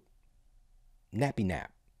little nappy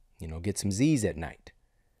nap, get some Z's at night.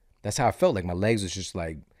 That's how I felt. Like my legs was just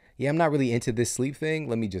like, yeah, I'm not really into this sleep thing.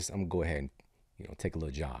 I'm going to go ahead and, take a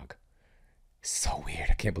little jog. So weird.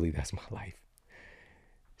 I can't believe that's my life.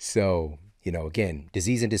 So, again,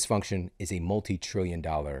 disease and dysfunction is a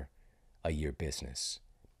multi-trillion-dollar a year business.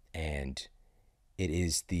 And it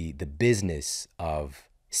is the business of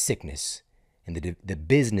sickness and the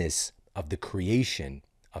business of the creation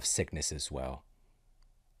of sickness as well.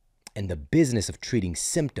 And the business of treating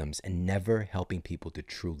symptoms and never helping people to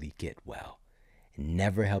truly get well. And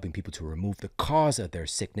never helping people to remove the cause of their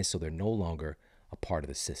sickness so they're no longer a part of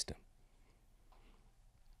the system.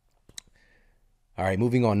 All right,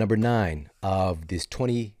 moving on. Number 9 of this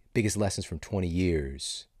 20 biggest lessons from 20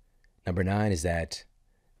 years. Number 9 is that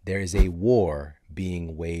there is a war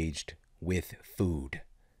being waged with food.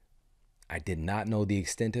 I did not know the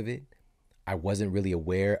extent of it. I wasn't really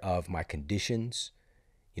aware of my conditions.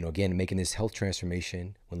 Again, making this health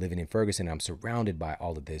transformation when living in Ferguson, I'm surrounded by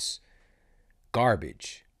all of this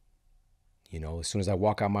garbage. As soon as I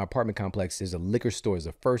walk out my apartment complex, there's a liquor store is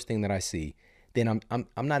the first thing that I see. Then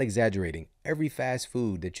I'm not exaggerating. Every fast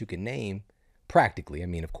food that you can name, practically. I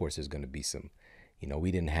mean, of course, there's going to be some,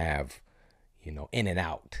 we didn't have,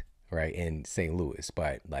 In-N-Out, right, in St. Louis.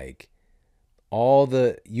 But like all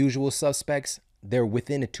the usual suspects, they're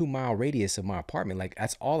within a 2-mile radius of my apartment. Like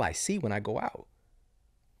that's all I see when I go out.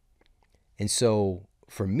 And so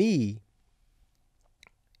for me,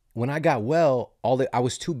 when I got well, I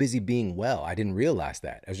was too busy being well. I didn't realize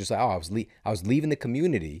that. I was just like, I was leaving the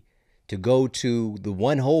community to go to the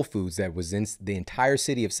one Whole Foods that was in the entire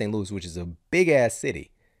city of St. Louis, which is a big ass city.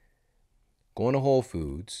 Going to Whole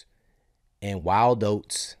Foods and Wild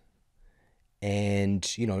Oats. And,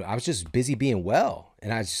 I was just busy being well.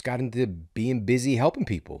 And I just got into being busy helping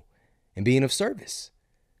people and being of service.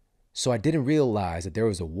 So I didn't realize that there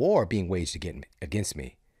was a war being waged against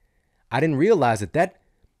me. I didn't realize that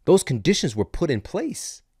those conditions were put in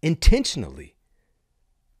place intentionally.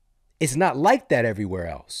 It's not like that everywhere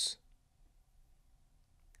else.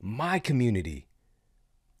 My community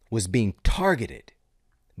was being targeted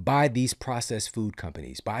by these processed food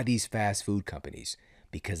companies, by these fast food companies,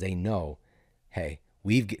 because they know, hey,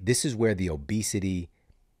 this is where the obesity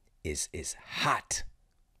is hot.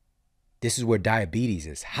 This is where diabetes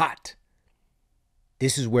is hot.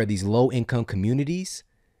 This is where these low income communities,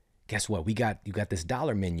 guess what? You got this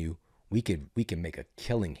dollar menu. We can make a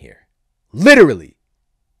killing here. Literally.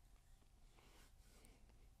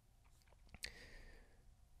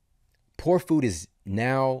 Poor food is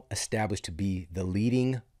now established to be the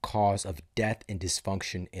leading cause of death and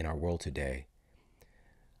dysfunction in our world today.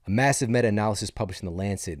 A massive meta-analysis published in The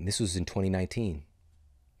Lancet, and this was in 2019,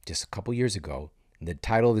 just a couple years ago. And the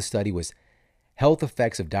title of the study was Health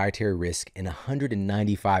Effects of Dietary Risk in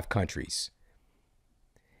 195 Countries.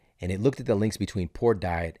 And it looked at the links between poor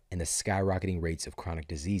diet and the skyrocketing rates of chronic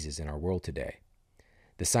diseases in our world today.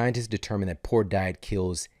 The scientists determined that poor diet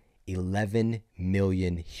kills 11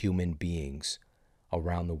 million human beings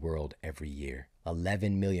around the world every year.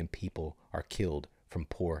 11 million people are killed from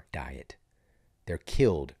poor diet. They're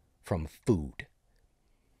killed from food.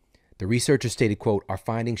 The researchers stated, quote, "Our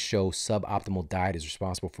findings show suboptimal diet is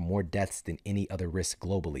responsible for more deaths than any other risk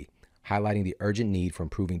globally, highlighting the urgent need for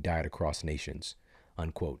improving diet across nations,"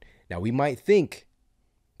 unquote. Now, we might think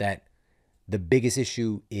that the biggest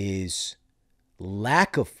issue is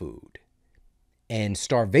lack of food and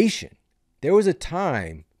starvation. There was a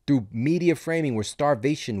time through media framing where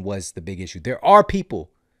starvation was the big issue. There are people,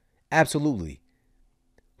 absolutely,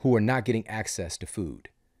 who are not getting access to food.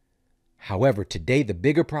 However, today, the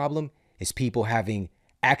bigger problem is people having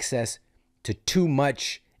access to too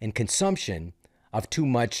much and consumption of too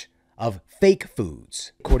much of fake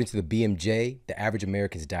foods. According to the BMJ, the average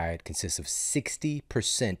American's diet consists of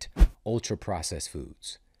 60% ultra-processed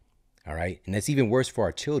foods. All right. And that's even worse for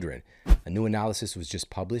our children. A new analysis was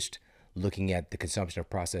just published looking at the consumption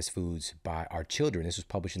of processed foods by our children. This was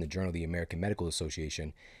published in the Journal of the American Medical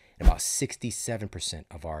Association. And about 67%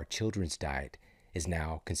 of our children's diet is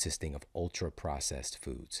now consisting of ultra-processed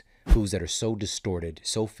foods. Foods that are so distorted,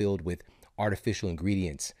 so filled with artificial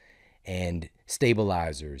ingredients and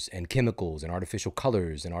stabilizers and chemicals and artificial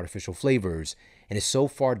colors and artificial flavors. And it's so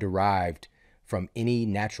far derived from any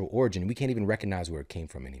natural origin, we can't even recognize where it came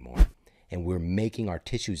from anymore. And we're making our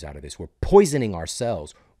tissues out of this. We're poisoning our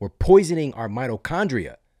cells. We're poisoning our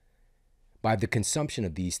mitochondria by the consumption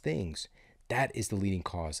of these things. That is the leading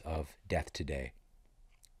cause of death today.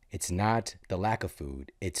 It's not the lack of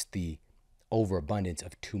food. It's the overabundance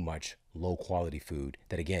of too much low quality food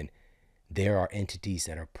that, again, there are entities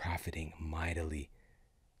that are profiting mightily,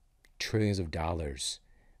 trillions of dollars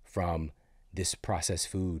from this processed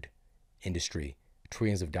food industry,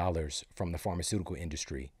 trillions of dollars from the pharmaceutical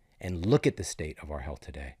industry. And look at the state of our health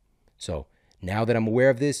today. So now that I'm aware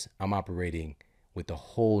of this, I'm operating with a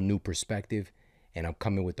whole new perspective, and I'm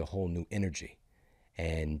coming with a whole new energy.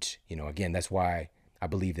 And, again, that's why I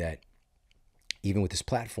believe that even with this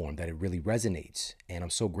platform, that it really resonates. And I'm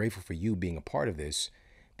so grateful for you being a part of this,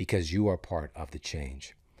 because you are part of the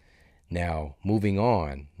change. Now, moving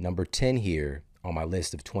on, number 10 here on my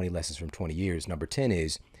list of 20 lessons from 20 years, number 10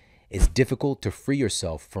 is, it's difficult to free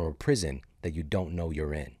yourself from a prison that you don't know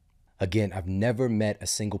you're in. Again, I've never met a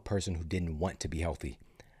single person who didn't want to be healthy.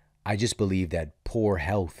 I just believe that poor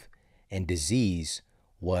health and disease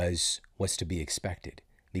was what's to be expected,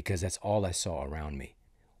 because that's all I saw around me,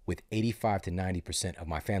 with 85 to 90% of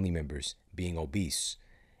my family members being obese,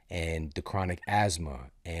 and the chronic asthma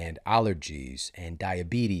and allergies and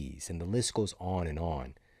diabetes, and the list goes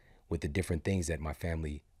on with the different things that my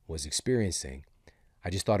family was experiencing. I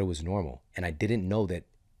just thought it was normal, and I didn't know that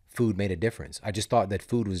food made a difference. I just thought that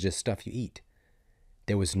food was just stuff you eat.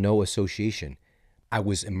 There was no association. I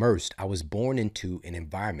was immersed. I was born into an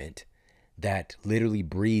environment that literally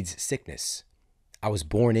breeds sickness. I was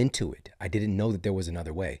born into it. I didn't know that there was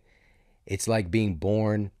another way. It's like being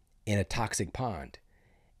born in a toxic pond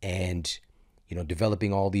and,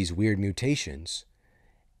 developing all these weird mutations.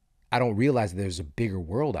 I don't realize that there's a bigger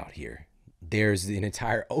world out here. There's an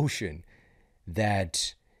entire ocean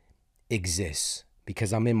that exists,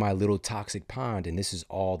 because I'm in my little toxic pond, and this is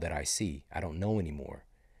all that I see. I don't know anymore.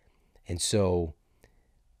 And so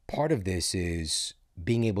part of this is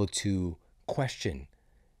being able to question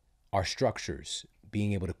our structures,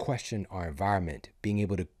 being able to question our environment, being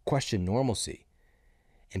able to question normalcy,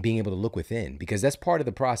 and being able to look within, because that's part of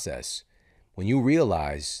the process. When you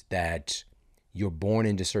realize that you're born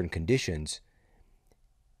into certain conditions,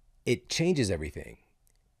 it changes everything.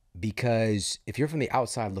 Because if you're from the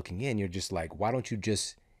outside looking in, you're just like, why don't you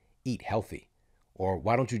just eat healthy? Or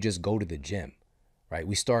why don't you just go to the gym, right?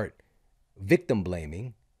 We start victim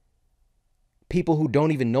blaming people who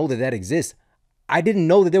don't even know that that exists. I didn't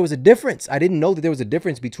know that there was a difference. I didn't know that there was a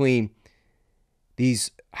difference between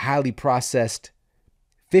these highly processed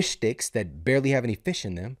fish sticks that barely have any fish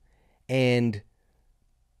in them and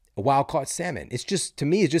a wild caught salmon. It's just, to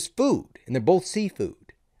me, it's just food, and they're both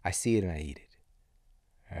seafood. I see it and I eat it.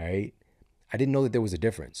 All right. I didn't know that there was a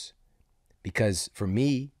difference, because for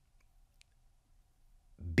me,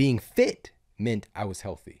 being fit meant I was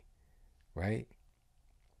healthy, right?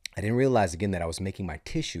 I didn't realize, again, that I was making my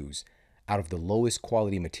tissues out of the lowest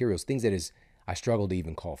quality materials, things that I struggle to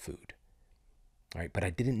even call food, right? But I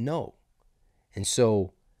didn't know. And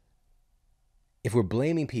so if we're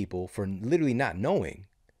blaming people for literally not knowing,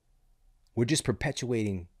 we're just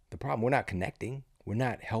perpetuating the problem. We're not connecting. We're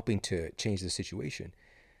not helping to change the situation.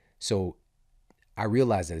 So I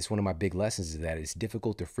realize that it's one of my big lessons, is that it's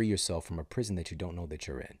difficult to free yourself from a prison that you don't know that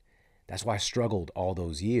you're in. That's why I struggled all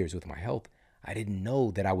those years with my health. I didn't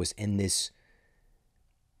know that I was in this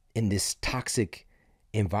toxic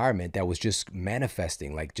environment that was just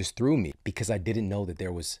manifesting, like just through me, because I didn't know that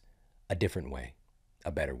there was a different way,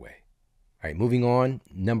 a better way. All right, moving on.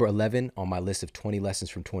 Number 11 on my list of 20 lessons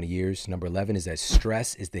from 20 years. Number 11 is that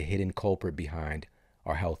stress is the hidden culprit behind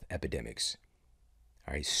our health epidemics.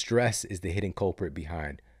 All right, stress is the hidden culprit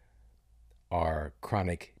behind our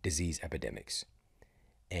chronic disease epidemics.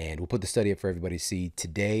 And we'll put the study up for everybody to see.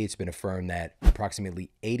 Today, it's been affirmed that approximately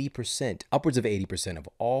 80%, upwards of 80% of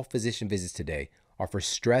all physician visits today are for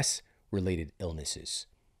stress-related illnesses.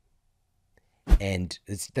 And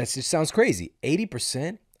that just sounds crazy.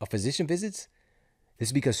 80% of physician visits? This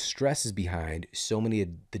is because stress is behind so many of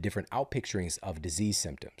the different outpicturings of disease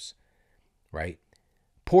symptoms, right?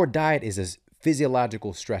 Poor diet is a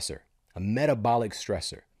physiological stressor, a metabolic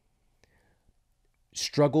stressor.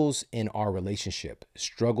 Struggles in our relationship,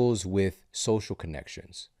 struggles with social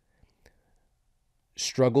connections,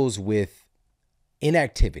 struggles with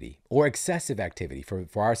inactivity or excessive activity. For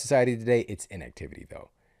our society today, it's inactivity though.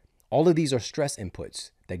 All of these are stress inputs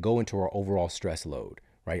that go into our overall stress load,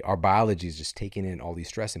 right? Our biology is just taking in all these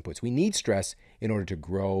stress inputs. We need stress in order to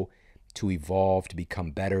grow, to evolve, to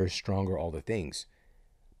become better, stronger, all the things.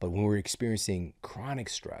 But when we're experiencing chronic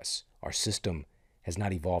stress, our system has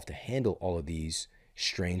not evolved to handle all of these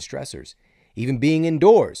strange stressors. Even being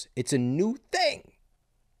indoors, it's a new thing.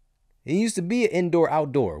 It used to be an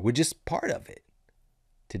indoor-outdoor. We're just part of it.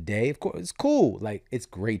 Today, of course, it's cool. Like, it's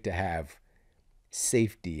great to have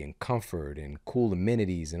safety and comfort and cool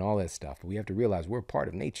amenities and all that stuff. But we have to realize we're part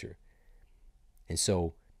of nature. And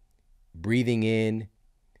so breathing in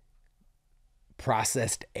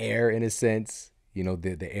processed air, in a sense, you know,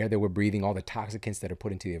 the air that we're breathing, all the toxicants that are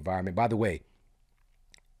put into the environment. By the way,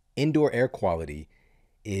 indoor air quality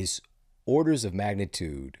is orders of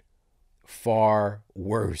magnitude far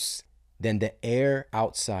worse than the air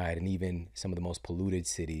outside and even some of the most polluted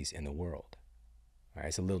cities in the world. All right,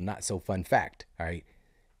 it's a little not so fun fact. All right,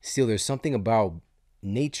 still, there's something about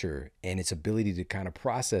nature and its ability to kind of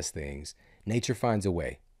process things. Nature finds a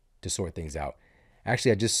way to sort things out.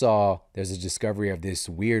 Actually, I just saw there's a discovery of this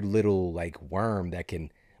weird little like worm that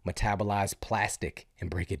can metabolize plastic and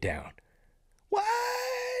break it down. What?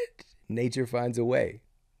 Nature finds a way.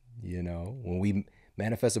 You know, when we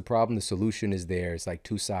manifest a problem, the solution is there. It's like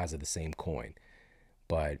two sides of the same coin.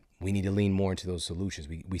 But we need to lean more into those solutions.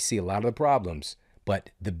 We see a lot of the problems,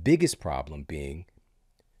 but the biggest problem being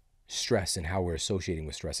stress and how we're associating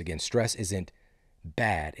with stress. Again, stress isn't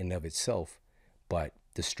bad in and of itself, but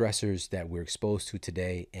the stressors that we're exposed to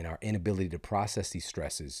today and our inability to process these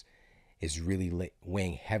stresses is really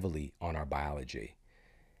weighing heavily on our biology.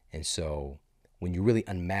 And so when you really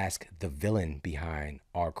unmask the villain behind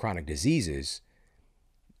our chronic diseases,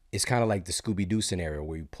 it's kind of like the Scooby-Doo scenario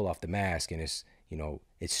where you pull off the mask and it's, you know,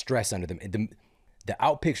 it's stress under them. The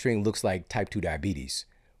outpicturing looks like type 2 diabetes.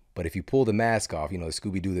 But if you pull the mask off, you know, the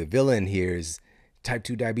Scooby-Doo, the villain here is type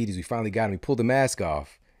 2 diabetes. We finally got him. We pulled the mask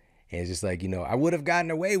off. And it's just like, you know, I would have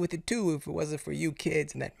gotten away with it too if it wasn't for you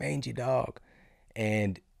kids and that mangy dog.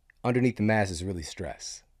 And underneath the mask is really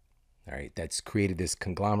stress. All right, that's created this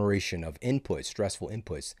conglomeration of inputs, stressful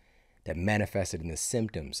inputs, that manifested in the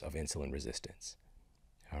symptoms of insulin resistance.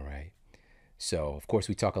 All right. So, of course,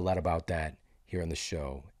 we talk a lot about that here on the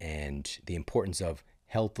show and the importance of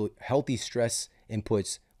healthy stress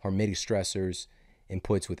inputs, hormetic stressors,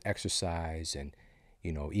 inputs with exercise, and,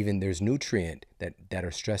 you know, even there's nutrient that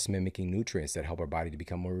are stress mimicking nutrients that help our body to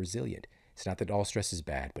become more resilient. It's not that all stress is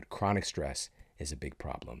bad, but chronic stress is a big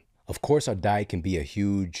problem. Of course, our diet can be a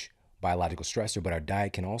huge biological stressor, but our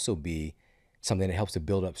diet can also be something that helps to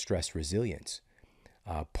build up stress resilience.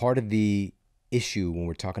 Part of the issue when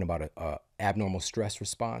we're talking about a abnormal stress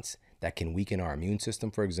response that can weaken our immune system,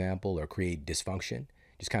 for example, or create dysfunction,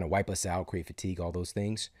 just kind of wipe us out, create fatigue, all those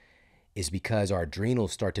things, is because our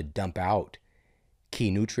adrenals start to dump out key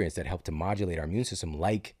nutrients that help to modulate our immune system,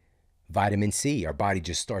 like vitamin C. Our body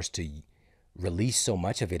just starts to release so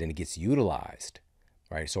much of it and it gets utilized.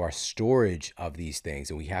 Right? So our storage of these things,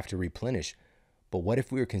 and we have to replenish. But what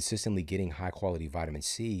if we were consistently getting high quality vitamin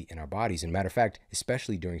C in our bodies? And matter of fact,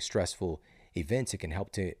 especially during stressful events, it can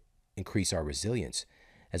help to increase our resilience.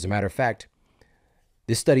 As a matter of fact,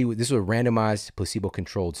 this was a randomized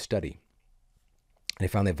placebo-controlled study. And they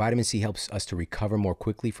found that vitamin C helps us to recover more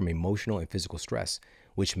quickly from emotional and physical stress,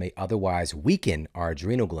 which may otherwise weaken our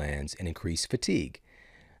adrenal glands and increase fatigue.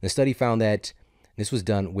 The study found that this was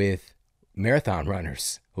done with marathon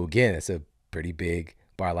runners, who again, it's a pretty big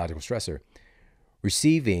biological stressor,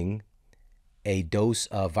 receiving a dose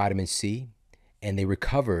of vitamin C, and they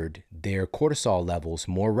recovered their cortisol levels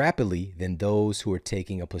more rapidly than those who are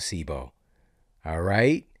taking a placebo. All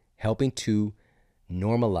right, helping to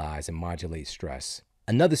normalize and modulate stress.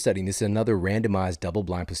 Another study, and this is another randomized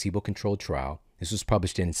double-blind placebo-controlled trial. This was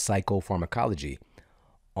published in Psychopharmacology.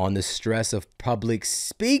 on the stress of public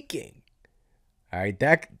speaking. All right,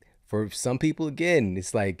 that for some people, again,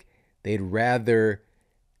 it's like they'd rather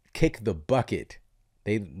kick the bucket.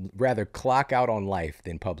 They'd rather clock out on life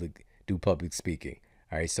than do public speaking.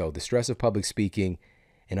 All right, so the stress of public speaking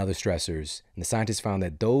and other stressors. And the scientists found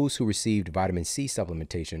that those who received vitamin C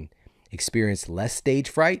supplementation experienced less stage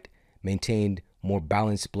fright, maintained more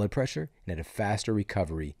balanced blood pressure, and had a faster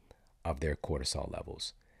recovery of their cortisol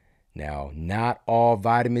levels. Now, not all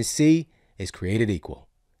vitamin C is created equal.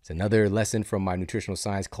 It's another lesson from my nutritional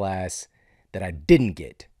science class that I didn't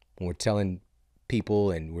get when we're telling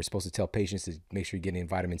people, and we're supposed to tell patients to make sure you're getting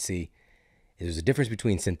vitamin C. There's a difference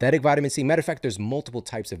between synthetic vitamin C. Matter of fact, there's multiple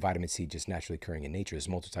types of vitamin C just naturally occurring in nature. There's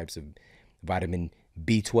multiple types of vitamin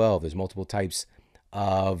B12. There's multiple types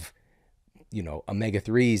of,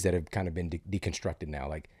 omega-3s that have kind of been deconstructed now.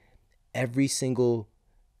 Like every single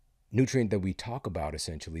nutrient that we talk about,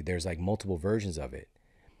 essentially, there's like multiple versions of it.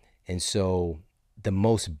 And so the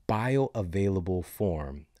most bioavailable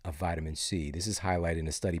form of vitamin C, this is highlighted in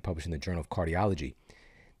a study published in the Journal of Cardiology.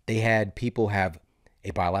 They had people have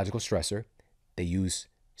a biological stressor. They used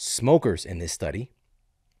smokers in this study,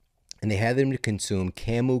 and they had them to consume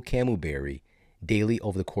camu berry daily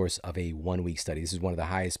over the course of a 1-week study. This is one of the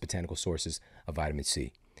highest botanical sources of vitamin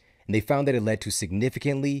C. And they found that it led to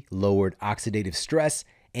significantly lowered oxidative stress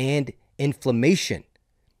and inflammation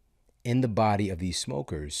in the body of these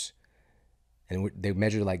smokers. And they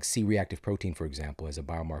measured like C-reactive protein, for example, as a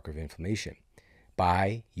biomarker of inflammation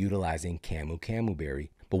by utilizing camu berry.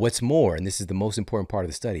 But what's more, and this is the most important part of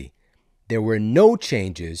the study, there were no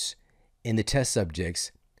changes in the test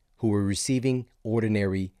subjects who were receiving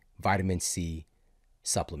ordinary vitamin C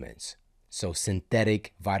supplements. So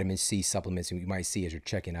synthetic vitamin C supplements you might see as you're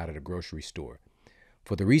checking out at a grocery store.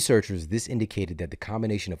 For the researchers, this indicated that the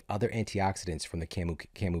combination of other antioxidants from the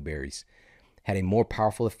camu berries had a more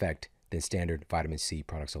powerful effect than standard vitamin C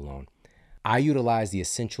products alone. I utilize the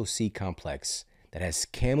essential C complex that has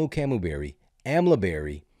camu berry, amla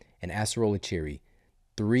berry, and acerola cherry,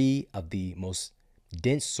 3 of the most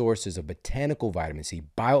dense sources of botanical vitamin C,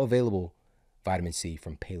 bioavailable vitamin C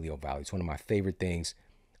from Paleo Valley. It's one of my favorite things,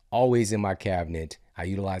 always in my cabinet. I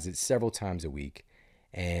utilize it several times a week.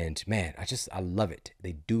 And man, I love it.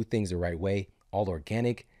 They do things the right way, all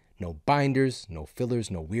organic, no binders, no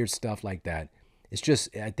fillers, no weird stuff like that.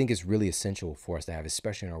 I think it's really essential for us to have,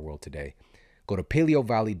 especially in our world today. Go to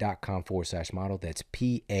paleovalley.com/model. That's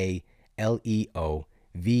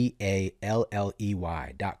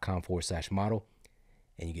PALEOVALLEY.com/model.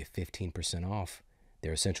 And you get 15% off.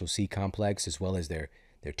 Their essential C complex, as well as their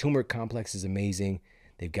turmeric complex, is amazing.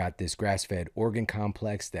 They've got this grass-fed organ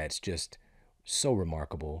complex that's just so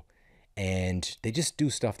remarkable. And they just do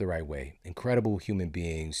stuff the right way. Incredible human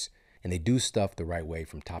beings. And they do stuff the right way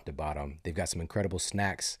from top to bottom. They've got some incredible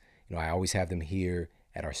snacks. I always have them here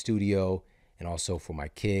at our studio and also for my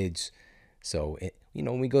kids. So,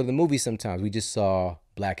 when we go to the movies sometimes, we just saw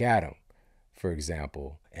Black Adam, for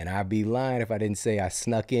example. And I'd be lying if I didn't say I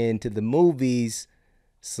snuck into the movies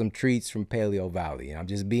some treats from Paleo Valley. And I'm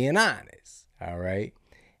just being honest. All right.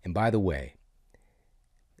 And by the way,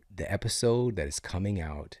 the episode that is coming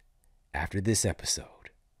out after this episode,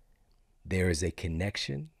 there is a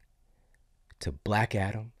connection to Black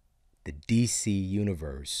Adam, the DC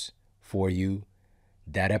universe for you.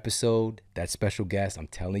 That episode, that special guest, I'm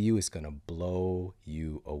telling you, it's going to blow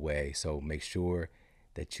you away. So make sure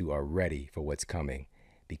that you are ready for what's coming,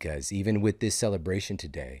 because even with this celebration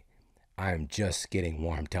today, I am just getting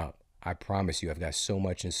warmed up. I promise you, I've got so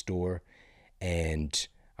much in store, and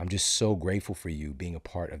I'm just so grateful for you being a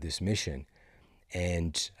part of this mission.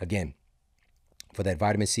 And again, for that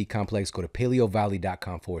vitamin C complex, go to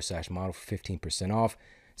paleovalley.com/model for 15% off.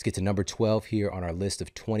 Let's get to number 12 here on our list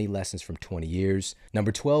of 20 lessons from 20 years.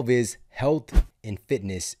 Number 12 is health and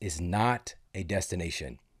fitness is not a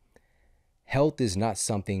destination. Health is not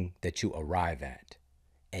something that you arrive at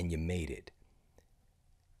and you made it.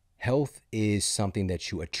 Health is something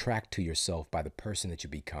that you attract to yourself by the person that you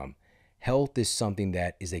become. Health is something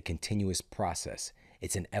that is a continuous process.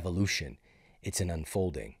 It's an evolution. It's an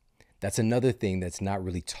unfolding. That's another thing that's not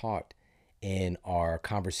really taught in our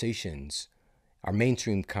conversations, our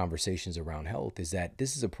mainstream conversations around health, is that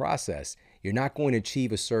this is a process. You're not going to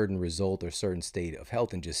achieve a certain result or certain state of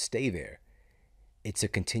health and just stay there. It's a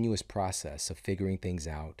continuous process of figuring things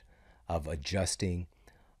out, of adjusting,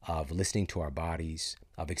 of listening to our bodies,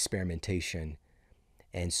 of experimentation.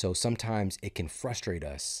 And so sometimes it can frustrate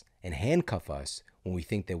us and handcuff us when we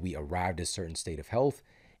think that we arrived at a certain state of health,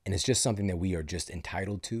 and it's just something that we are just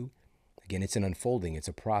entitled to. Again, it's an unfolding, it's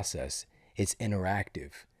a process, it's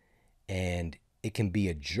interactive, and it can be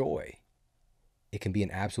a joy it can be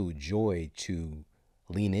an absolute joy to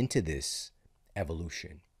lean into this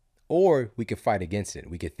evolution. Or we could fight against it.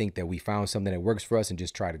 We could think that we found something that works for us and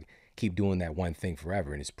just try to keep doing that one thing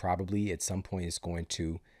forever. And it's probably at some point it's going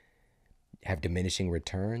to have diminishing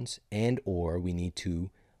returns, and or we need to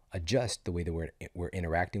adjust the way that we're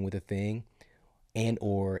interacting with a thing, and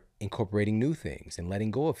or incorporating new things and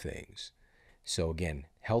letting go of things. So again,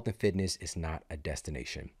 health and fitness is not a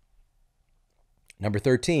destination. Number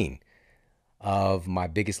 13 of my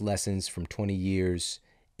biggest lessons from 20 years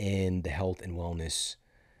in the health and wellness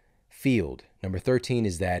field. Number 13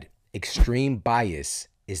 is that extreme bias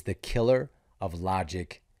is the killer of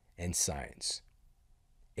logic and science.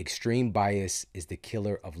 Extreme bias is the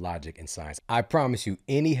killer of logic and science. I promise you,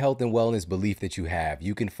 any health and wellness belief that you have,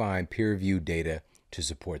 you can find peer-reviewed data to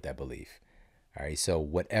support that belief. All right, so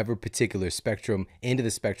whatever particular spectrum, end of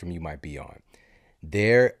the spectrum you might be on,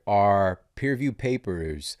 there are peer-reviewed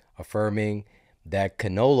papers affirming that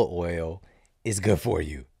canola oil is good for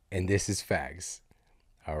you. And this is facts.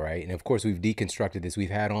 All right, and of course, we've deconstructed this. We've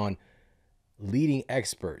had on leading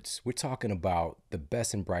experts. We're talking about the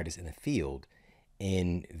best and brightest in the field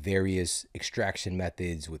in various extraction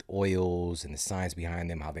methods with oils and the science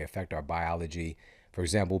behind them, how they affect our biology. For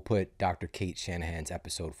example, we'll put Dr. Kate Shanahan's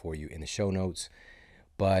episode for you in the show notes.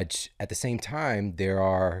 But at the same time, there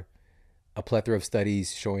are a plethora of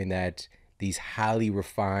studies showing that these highly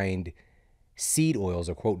refined seed oils,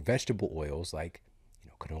 or quote vegetable oils, like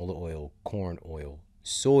canola oil, corn oil,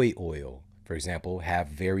 soy oil, for example, have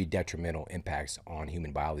very detrimental impacts on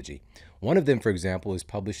human biology. One of them, for example, is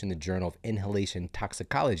published in the Journal of Inhalation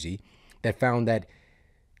Toxicology that found that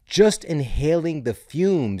just inhaling the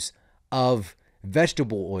fumes of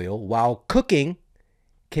vegetable oil while cooking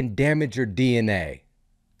can damage your DNA.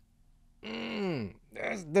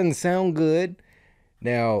 That doesn't sound good.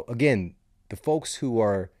 Now, again, the folks who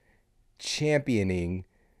are championing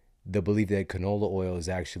the belief that canola oil is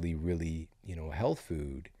actually really, a health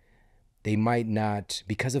food, they might not,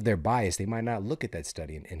 because of their bias, they might not look at that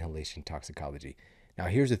study in inhalation toxicology. Now,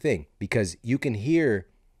 here's the thing, because you can hear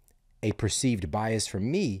a perceived bias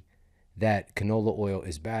from me that canola oil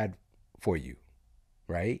is bad for you,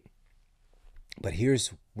 right? But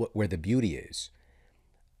here's where the beauty is.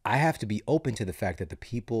 I have to be open to the fact that the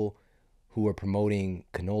people who are promoting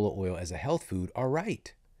canola oil as a health food are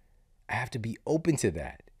right. I have to be open to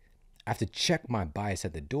that. I have to check my bias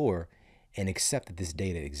at the door and accept that this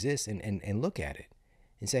data exists and look at it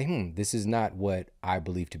and say, this is not what I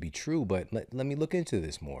believe to be true, but let me look into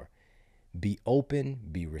this more. Be open,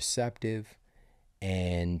 be receptive,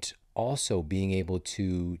 and also being able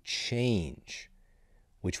to change,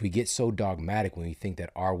 which we get so dogmatic when we think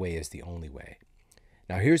that our way is the only way.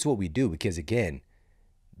 Now, here's what we do, because again,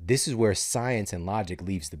 this is where science and logic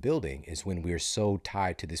leaves the building, is when we're so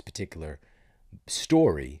tied to this particular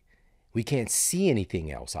story, we can't see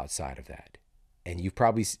anything else outside of that. And you've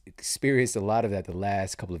probably experienced a lot of that the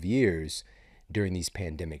last couple of years during these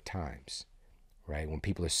pandemic times, right? When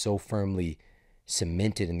people are so firmly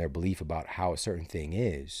cemented in their belief about how a certain thing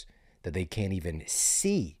is that they can't even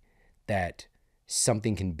see that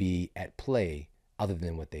something can be at play other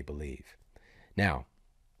than what they believe. Now,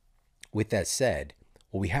 with that said,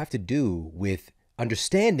 what we have to do with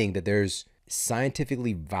understanding that there's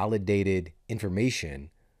scientifically validated information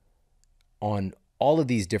on all of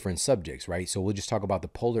these different subjects, right? So we'll just talk about the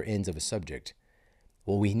polar ends of a subject.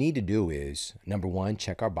 What we need to do is, number one,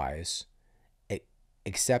 check our bias,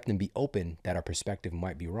 accept and be open that our perspective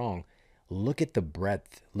might be wrong. Look at the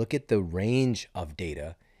breadth, look at the range of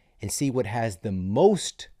data and see what has the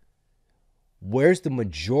most, where's the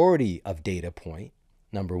majority of data point,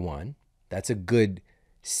 number one. That's a good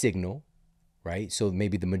signal, right? So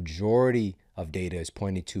maybe the majority of data is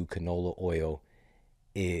pointing to canola oil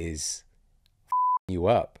is you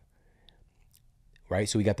up, right?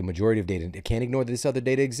 So we got the majority of data. I can't ignore that this other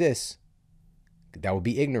data exists. That would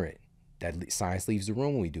be ignorant. That science leaves the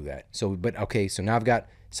room when we do that. So, but okay, so now I've got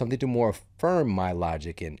something to more affirm my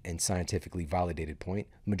logic and scientifically validated point.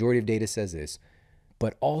 Majority of data says this,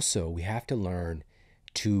 but also we have to learn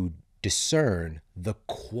to discern the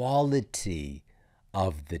quality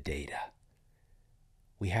of the data.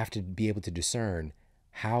 We have to be able to discern,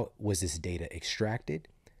 how was this data extracted?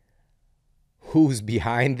 Who's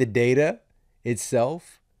behind the data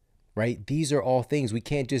itself, right? These are all things we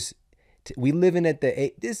can't just, we living at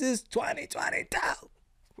this is 2022.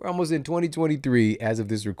 We're almost in 2023 as of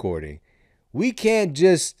this recording. We can't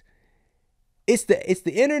just, it's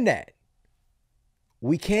the internet.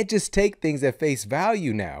 We can't just take things at face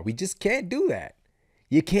value now. We just can't do that.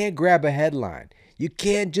 You can't grab a headline. You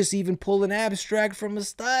can't just even pull an abstract from a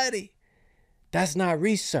study. That's not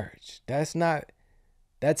research. That's not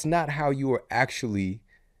That's not how you are actually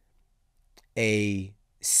a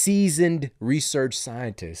seasoned research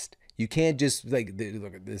scientist. You can't just like,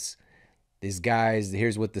 look at this. This guy's,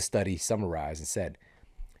 here's what the study summarized and said.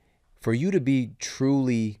 For you to be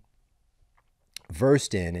truly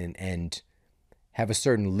versed in and have a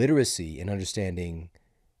certain literacy in understanding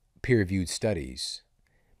peer-reviewed studies,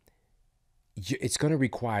 it's going to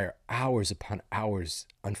require hours upon hours,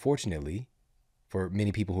 unfortunately, for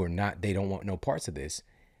many people who are not, they don't want no parts of this,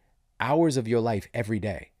 hours of your life every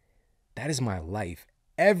day. That is my life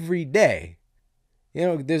every day. You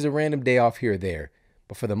know, there's a random day off here or there,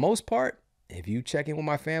 but for the most part, if you check in with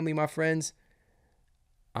my family, my friends,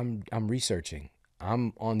 I'm researching.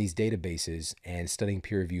 I'm on these databases and studying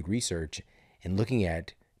peer-reviewed research and looking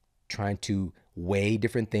at trying to weigh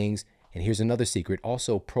different things. And here's another secret,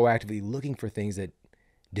 also proactively looking for things that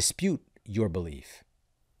dispute your belief.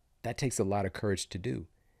 That takes a lot of courage to do,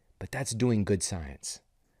 but that's doing good science.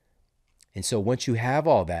 And so once you have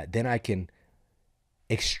all that, then I can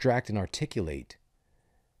extract and articulate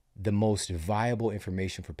the most viable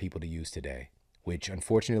information for people to use today, which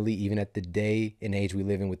unfortunately, even at the day and age we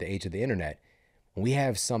live in with the age of the internet, when we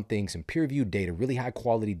have some peer-reviewed data, really high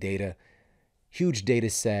quality data, huge data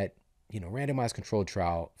set, randomized controlled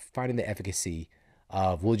trial, finding the efficacy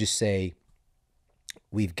of, we'll just say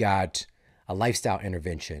we've got a lifestyle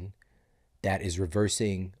intervention that is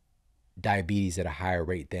reversing diabetes at a higher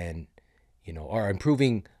rate than, or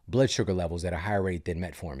improving blood sugar levels at a higher rate than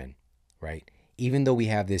metformin, right? Even though we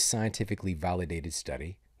have this scientifically validated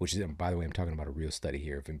study, which is, by the way, I'm talking about a real study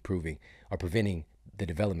here of improving or preventing the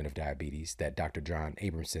development of diabetes that Dr. John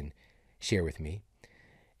Abramson shared with me.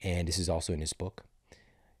 And this is also in his book.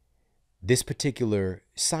 This particular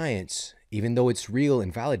science, even though it's real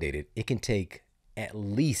and validated, it can take at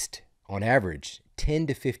least, on average, 10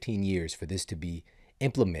 to 15 years for this to be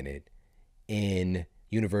implemented in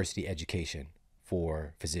university education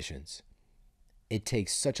for physicians. It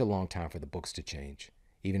takes such a long time for the books to change,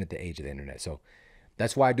 even at the age of the internet. So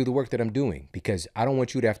that's why I do the work that I'm doing, because I don't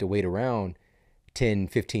want you to have to wait around 10,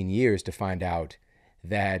 15 years to find out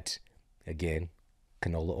that, again,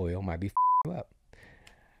 canola oil might be f***ing you up.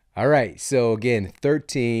 All right. So again,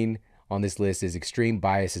 13 on this list is extreme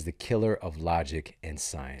bias is the killer of logic and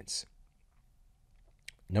science.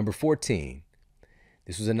 Number 14.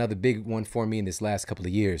 This was another big one for me in this last couple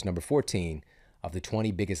of years. Number 14 of the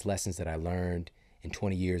 20 biggest lessons that I learned in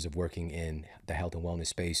 20 years of working in the health and wellness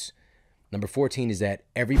space. Number 14 is that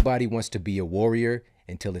everybody wants to be a warrior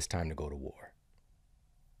until it's time to go to war.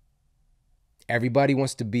 Everybody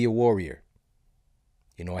wants to be a warrior,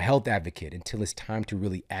 a health advocate, until it's time to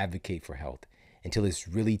really advocate for health, until it's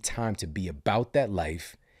really time to be about that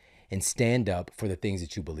life and stand up for the things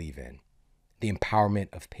that you believe in, the empowerment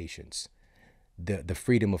of patients, the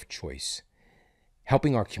freedom of choice,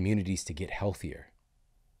 helping our communities to get healthier,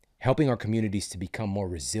 helping our communities to become more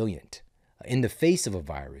resilient in the face of a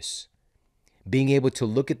virus, being able to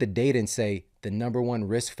look at the data and say the number one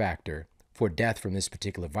risk factor for death from this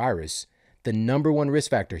particular virus, the number one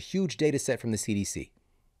risk factor, huge data set from the CDC.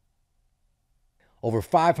 Over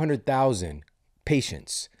 500,000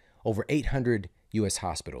 patients, over 800 U.S.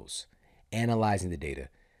 hospitals, analyzing the data.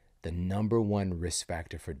 The number one risk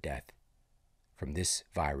factor for death from this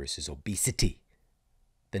virus is obesity.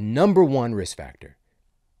 The number one risk factor.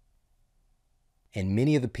 And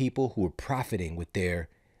many of the people who are profiting with their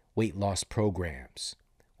weight loss programs,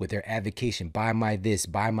 with their advocation, buy my this,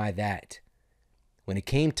 buy my that, when it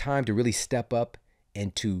came time to really step up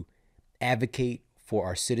and to advocate for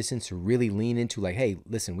our citizens to really lean into like, hey,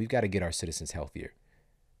 listen, we've got to get our citizens healthier.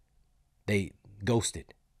 They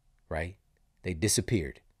ghosted, right? They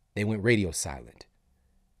disappeared. They went radio silent.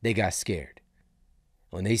 They got scared.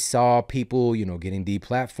 When they saw people, getting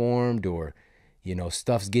deplatformed or,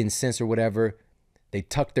 stuff's getting censored or whatever, they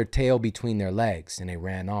tucked their tail between their legs and they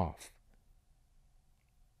ran off.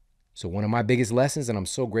 So one of my biggest lessons, and I'm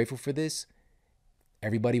so grateful for this,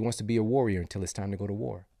 everybody wants to be a warrior until it's time to go to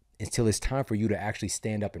war. Until it's time for you to actually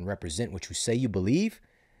stand up and represent what you say you believe.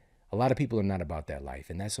 A lot of people are not about that life,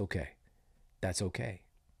 and that's okay. That's okay.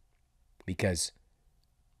 Because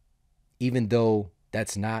even though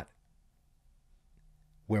that's not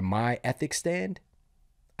where my ethics stand,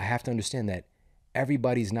 I have to understand that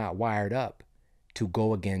everybody's not wired up to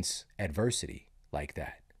go against adversity like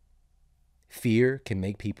that. Fear can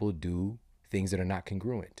make people do things that are not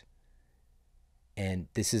congruent. And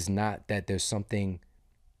this is not that there's something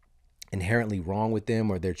inherently wrong with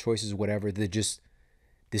them or their choices or whatever. This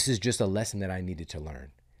is just a lesson that I needed to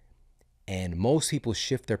learn. And most people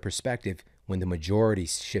shift their perspective when the majority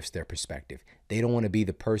shifts their perspective. They don't want to be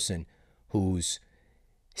the person who's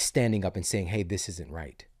standing up and saying, hey, this isn't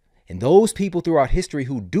right. And those people throughout history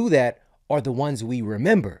who do that are the ones we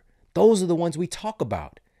remember. Those are the ones we talk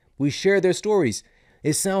about. We share their stories.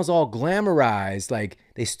 It sounds all glamorized, like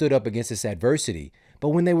they stood up against this adversity. But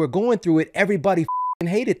when they were going through it, everybody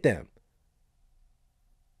hated them.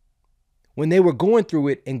 When they were going through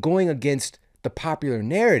it and going against the popular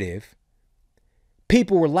narrative,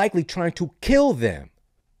 people were likely trying to kill them,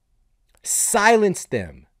 silence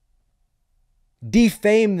them,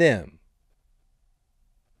 defame them.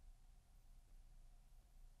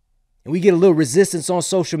 And we get a little resistance on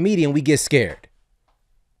social media and we get scared.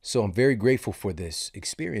 So I'm very grateful for this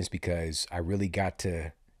experience because I really got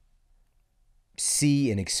to see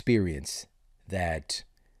and experience that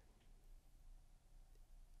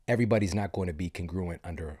everybody's not going to be congruent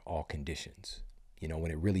under all conditions. You know, when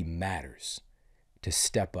it really matters to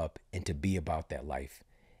step up and to be about that life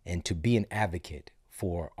and to be an advocate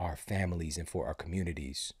for our families and for our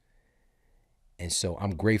communities. And so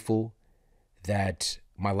I'm grateful that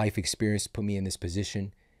my life experience put me in this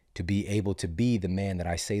position to be able to be the man that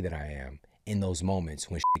I say that I am in those moments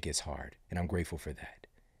when shit gets hard. And I'm grateful for that.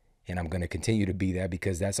 And I'm going to continue to be that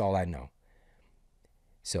because that's all I know.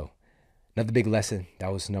 So another big lesson.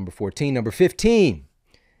 That was number 14. Number 15.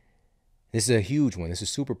 This is a huge one. This is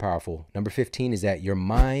super powerful. Number 15 is that your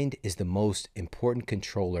mind is the most important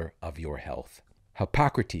controller of your health.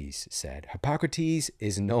 Hippocrates said, Hippocrates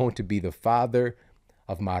is known to be the father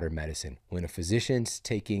of modern medicine. When a physician's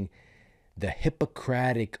taking the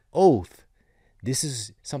Hippocratic oath, this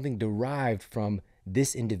is something derived from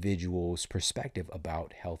this individual's perspective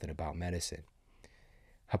about health and about medicine.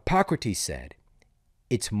 Hippocrates said,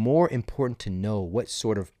 it's more important to know what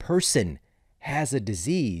sort of person has a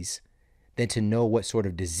disease than to know what sort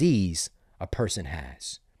of disease a person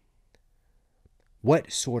has.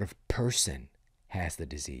 What sort of person has the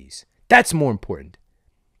disease? That's more important.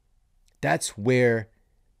 That's where,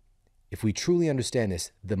 if we truly understand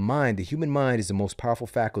this, the mind, the human mind is the most powerful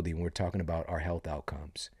faculty when we're talking about our health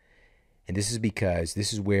outcomes. And this is because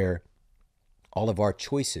this is where all of our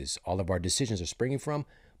choices, all of our decisions are springing from,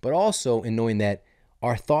 but also in knowing that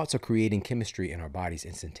our thoughts are creating chemistry in our bodies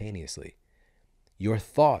instantaneously. Your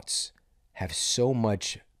thoughts have so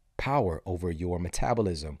much power over your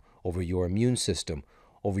metabolism, over your immune system,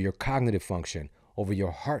 over your cognitive function, over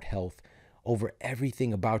your heart health, over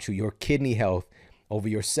everything about you, your kidney health, over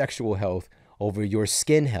your sexual health, over your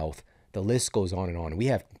skin health. The list goes on and on. We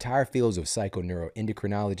have entire fields of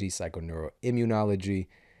psychoneuroendocrinology, psychoneuroimmunology,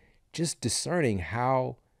 just discerning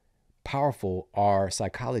how powerful our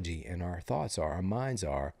psychology and our thoughts are, our minds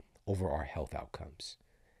are over our health outcomes.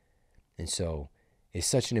 And so it's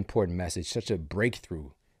such an important message, such a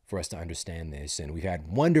breakthrough for us to understand this. And we've had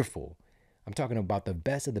wonderful, I'm talking about the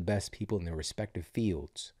best of the best people in their respective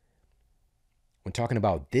fields. When talking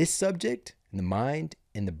about this subject, and the mind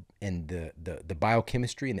and the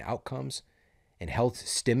biochemistry and the outcomes and health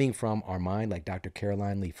stemming from our mind, like Dr.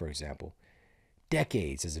 Caroline Lee, for example,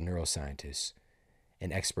 decades as a neuroscientist,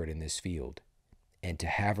 an expert in this field. And to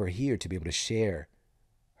have her here to be able to share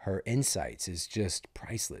her insights is just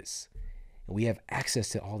priceless. And we have access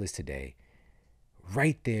to all this today,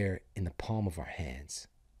 right there in the palm of our hands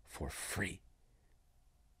for free.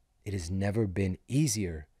 It has never been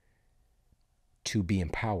easier to be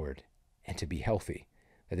empowered and to be healthy.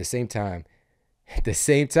 At the same time,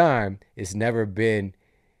 it's never been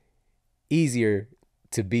easier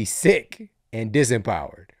to be sick and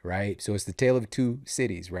disempowered, right? So it's the tale of two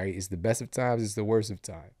cities, right? It's the best of times, it's the worst of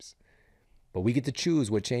times. But we get to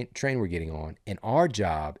choose what train we're getting on. And our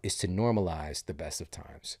job is to normalize the best of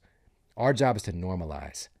times. Our job is to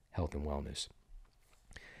normalize health and wellness.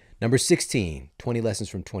 Number 16, 20 lessons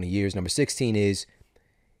from 20 years. Number 16 is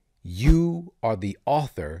you are the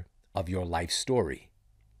author of your life story.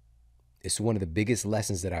 It's one of the biggest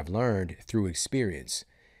lessons that I've learned through experience,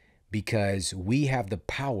 because we have the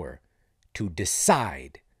power to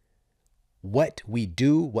decide what we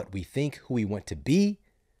do, what we think, who we want to be.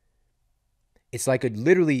 It's like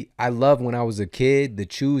literally, I love when I was a kid, the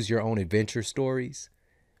choose your own adventure stories,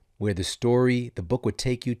 where the book would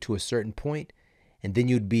take you to a certain point, and then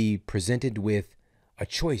you'd be presented with a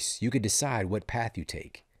choice. You could decide what path you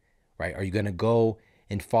take, right? Are you going to go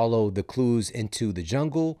and follow the clues into the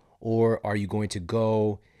jungle, or are you going to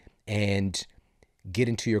go and get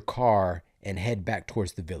into your car and head back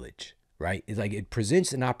towards the village, right? It's like it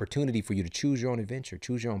presents an opportunity for you to choose your own adventure,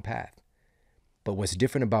 choose your own path. But what's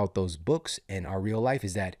different about those books and our real life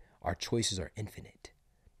is that our choices are infinite.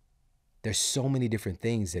 There's so many different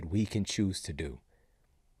things that we can choose to do.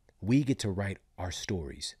 We get to write our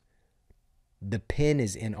stories. The pen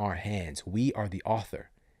is in our hands. We are the author.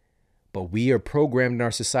 But we are programmed in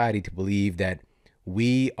our society to believe that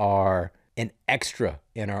we are an extra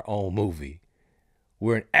in our own movie.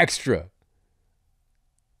 We're an extra.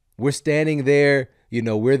 We're standing there,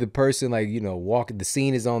 we're the person walking. The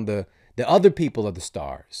scene is on the other people are the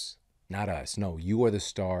stars, not us. No, you are the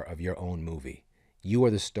star of your own movie. You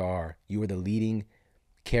are the star. You are the leading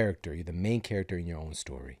character. You're the main character in your own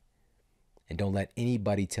story. And don't let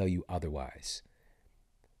anybody tell you otherwise.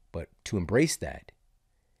 But to embrace that,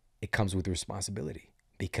 it comes with responsibility,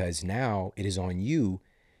 because now it is on you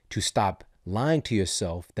to stop lying to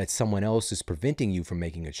yourself that someone else is preventing you from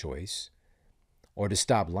making a choice, or to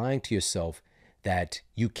stop lying to yourself that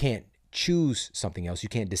you can't choose something else. You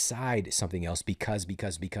can't decide something else because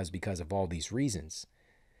of all these reasons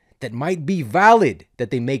that might be valid,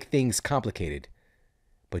 that they make things complicated,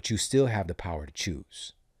 but you still have the power to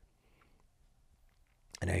choose.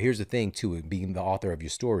 And now here's the thing too, being the author of your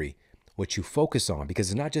story, what you focus on,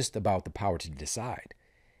 because it's not just about the power to decide.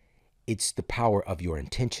 It's the power of your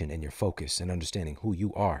intention and your focus and understanding who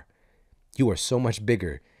you are. You are so much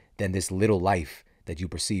bigger than this little life that you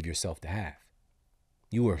perceive yourself to have.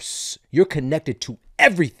 You're connected to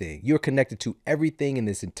everything. You're connected to everything in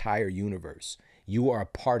this entire universe. You are a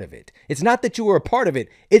part of it. It's not that you are a part of it.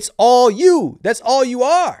 It's all you. That's all you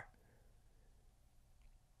are.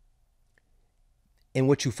 And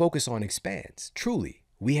what you focus on expands. Truly,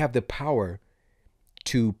 we have the power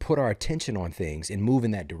to put our attention on things and move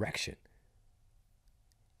in that direction.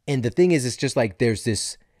 And the thing is, it's just like there's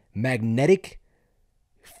this magnetic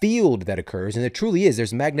field that occurs, and it truly is.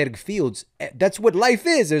 There's magnetic fields. That's what life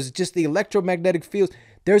is. There's just the electromagnetic fields.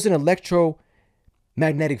 There's an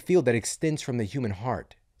electromagnetic field that extends from the human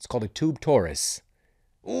heart. It's called a tube torus.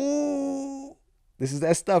 Ooh, this is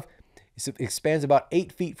that stuff. It expands about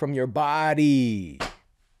 8 feet from your body.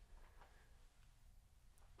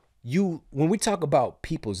 When we talk about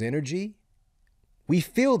people's energy, we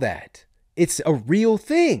feel that. It's a real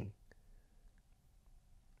thing.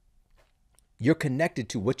 You're connected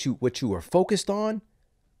to what you are focused on.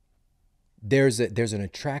 There's an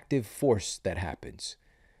attractive force that happens.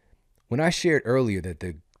 When I shared earlier that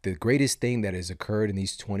the greatest thing that has occurred in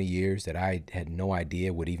these 20 years that I had no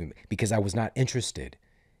idea would even, because I was not interested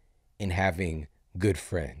in having good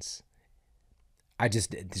friends. I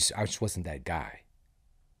just wasn't that guy.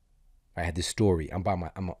 I had this story. I'm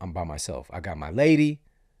by myself. I got my lady,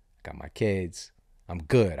 I got my kids. I'm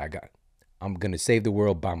good. I'm going to save the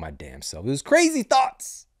world by my damn self. It was crazy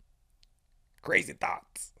thoughts. Crazy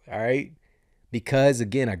thoughts. All right. Because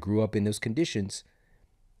again, I grew up in those conditions.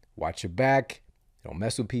 Watch your back. Don't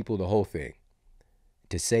mess with people, the whole thing.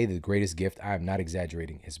 To say the greatest gift, I am not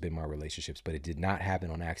exaggerating, has been my relationships, but it did not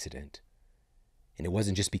happen on accident. And it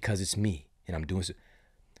wasn't just because it's me and I'm doing so.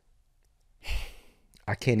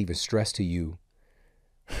 I can't even stress to you.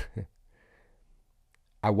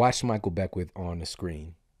 I watched Michael Beckwith on the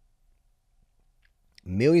screen.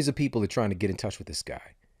 Millions of people are trying to get in touch with this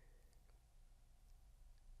guy.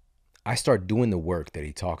 I start doing the work that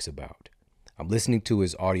he talks about. I'm listening to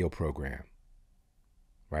his audio program,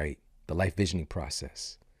 right? The life visioning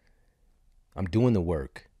process. I'm doing the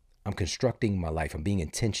work. I'm constructing my life. I'm being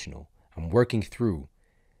intentional. I'm working through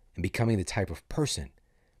and becoming the type of person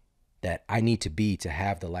that I need to be to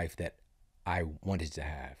have the life that I wanted to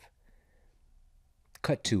have.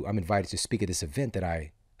 Cut to, I'm invited to speak at this event that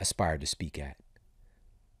I aspired to speak at.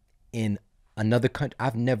 In another country,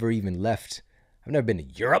 I've never even left. I've never been to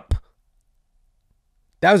Europe.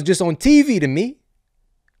 That was just on TV to me.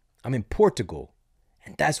 I'm in Portugal,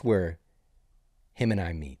 and that's where him and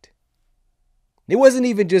I meet. It wasn't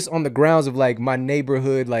even just on the grounds of like my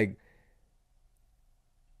neighborhood, like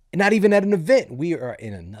not even at an event. We are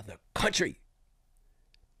in another country.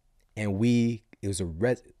 And it was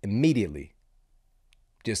immediately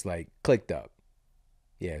just like clicked up.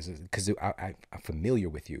 Yeah, because I'm familiar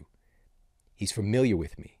with you. He's familiar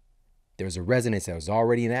with me. There's a resonance that was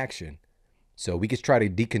already in action. So we could try to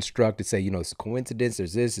deconstruct and say, it's a coincidence.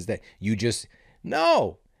 There's this, is that.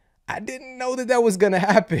 No, I didn't know that was going to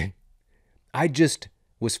happen. I just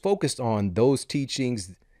was focused on those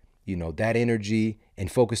teachings, that energy,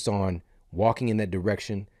 and focused on walking in that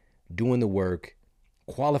direction, doing the work,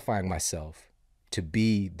 qualifying myself to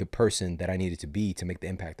be the person that I needed to be to make the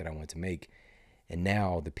impact that I wanted to make. And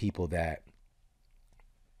now the people that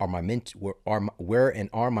are my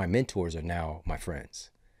my mentors are now my friends.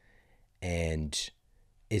 And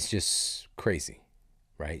it's just crazy,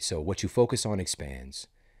 right? So what you focus on expands.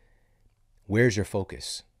 Where's your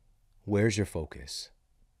focus? Where's your focus?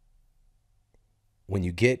 When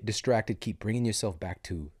you get distracted, keep bringing yourself back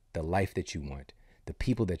to the life that you want, the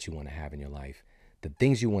people that you want to have in your life, the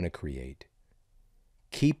things you want to create.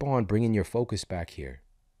 Keep on bringing your focus back here,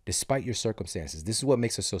 despite your circumstances. This is what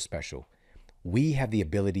makes us so special. We have the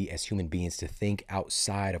ability as human beings to think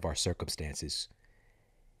outside of our circumstances.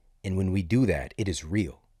 And when we do that, it is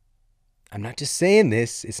real. I'm not just saying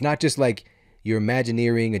this. It's not just like you're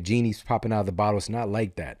imagineering a genie's popping out of the bottle. It's not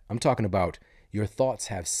like that. I'm talking about your thoughts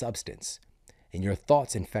have substance, and your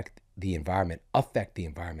thoughts affect the environment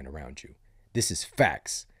around you. This is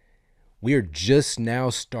facts. We are just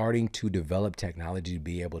now starting to develop technology to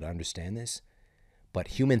be able to understand this. But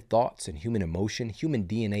human thoughts and human emotion, human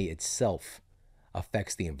DNA itself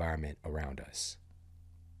affects the environment around us.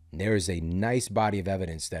 And there is a nice body of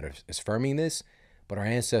evidence that is affirming this, but our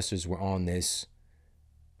ancestors were on this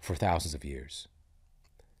for thousands of years.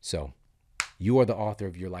 So you are the author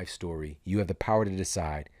of your life story. You have the power to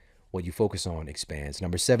decide what you focus on expands.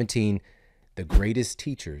 Number 17, the greatest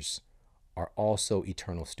teachers are also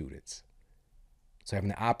eternal students. So having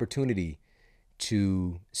the opportunity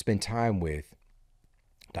to spend time with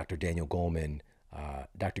Dr. Daniel Goleman,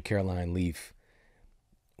 Dr. Caroline Leaf,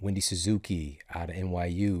 Wendy Suzuki out of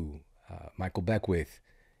NYU, Michael Beckwith,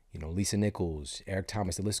 Lisa Nichols, Eric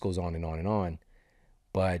Thomas, the list goes on and on and on.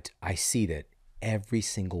 But I see that every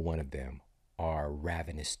single one of them are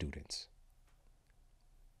ravenous students.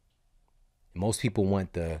 Most people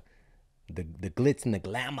want the glitz and the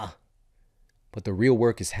glamour, but the real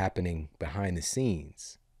work is happening behind the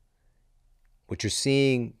scenes. What you're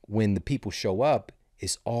seeing when the people show up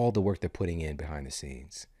is all the work they're putting in behind the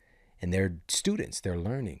scenes. And they're students, they're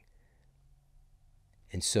learning.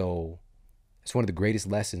 And so it's one of the greatest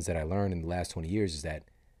lessons that I learned in the last 20 years is that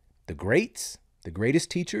the greatest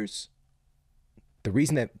teachers, the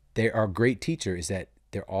reason that they are a great teacher is that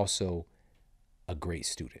they're also a great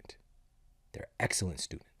student. They're excellent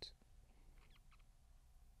students.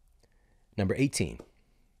 Number 18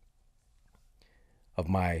 of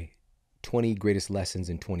my 20 greatest lessons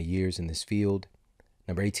in 20 years in this field.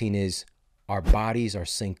 Number 18 is our bodies are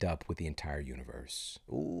synced up with the entire universe.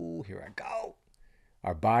 Ooh, here I go.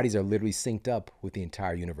 Our bodies are literally synced up with the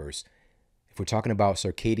entire universe. If we're talking about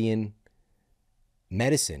circadian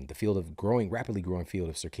medicine, the field of rapidly growing field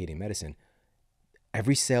of circadian medicine,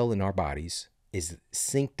 every cell in our bodies is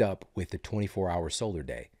synced up with the 24-hour solar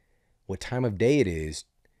day. What time of day it is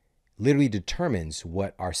literally determines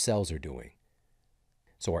what our cells are doing.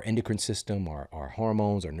 So our endocrine system, our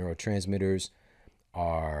hormones, our neurotransmitters,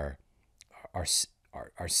 our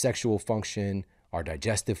sexual function, our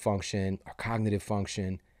digestive function, our cognitive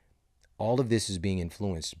function, all of this is being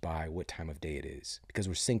influenced by what time of day it is because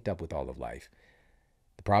we're synced up with all of life.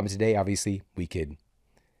 The problem today, obviously, we could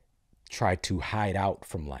try to hide out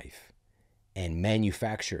from life and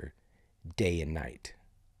manufacture day and night,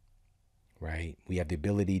 right? We have the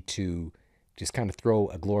ability to just kind of throw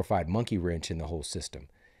a glorified monkey wrench in the whole system.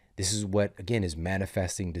 This is what, again, is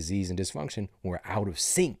manifesting disease and dysfunction when we're out of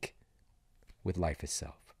sync with life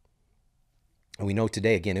itself. And we know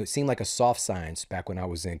today, again, it seemed like a soft science back when I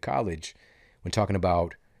was in college when talking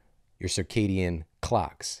about your circadian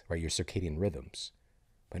clocks, right? Your circadian rhythms.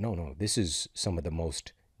 But no, this is some of the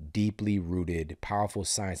most deeply rooted, powerful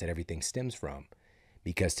science that everything stems from.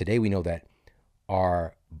 Because today we know that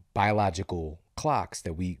our biological clocks,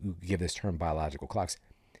 that we give this term biological clocks,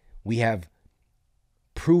 we have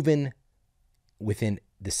proven within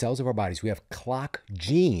the cells of our bodies, we have clock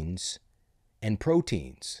genes and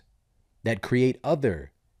proteins that create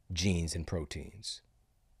other genes and proteins.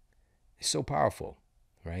 It's so powerful,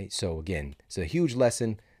 right? So again, it's a huge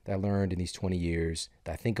lesson that I learned in these 20 years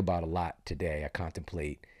that I think about a lot today. I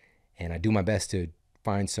contemplate, and I do my best to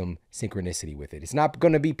find some synchronicity with it. It's not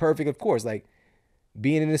going to be perfect, of course, like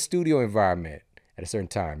being in a studio environment at a certain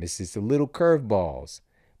time. It's just a little curveballs,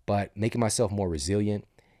 but making myself more resilient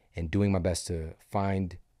and doing my best to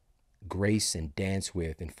find grace and dance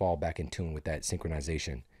with and fall back in tune with that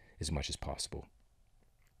synchronization as much as possible.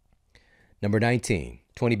 Number 19,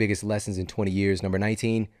 20 biggest lessons in 20 years. Number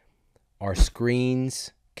 19, our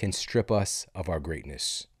screens can strip us of our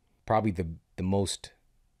greatness. Probably the most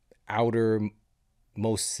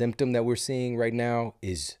symptom that we're seeing right now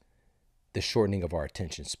is the shortening of our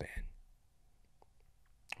attention span,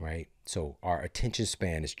 right? So our attention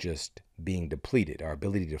span is just being depleted, our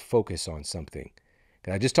ability to focus on something.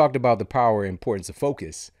 I just talked about the power and importance of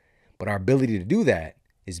focus, but our ability to do that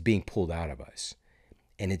is being pulled out of us.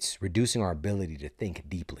 And it's reducing our ability to think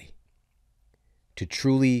deeply. To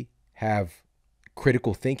truly have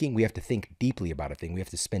critical thinking, we have to think deeply about a thing. We have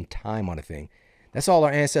to spend time on a thing. That's all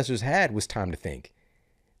our ancestors had, was time to think.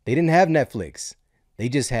 They didn't have Netflix. They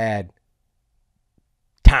just had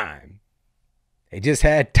time. They just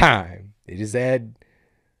had time. They just had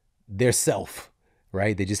their self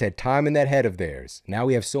right? They just had time in that head of theirs. Now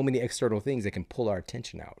we have so many external things that can pull our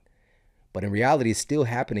attention out. But in reality, it's still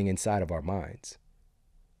happening inside of our minds,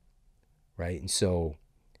 right? And so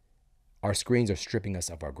our screens are stripping us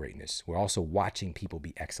of our greatness. We're also watching people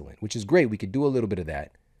be excellent, which is great. We could do a little bit of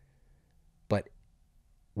that, but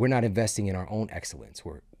we're not investing in our own excellence.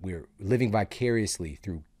 We're living vicariously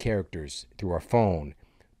through characters, through our phone,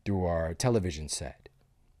 through our television set.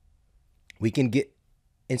 We can get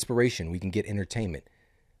inspiration, we can get entertainment,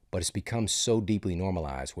 but it's become so deeply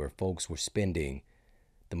normalized where folks were spending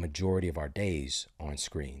the majority of our days on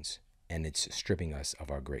screens, and it's stripping us of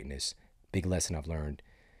our greatness. Big lesson I've learned,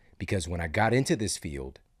 because when I got into this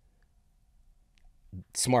field,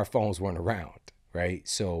 smartphones weren't around, right?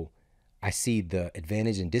 So I see the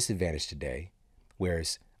advantage and disadvantage today,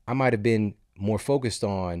 whereas I might have been more focused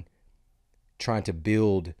on trying to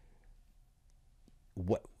build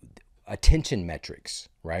what attention metrics,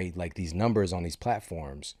 right? Like these numbers on these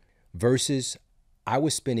platforms, versus I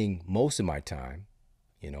was spending most of my time,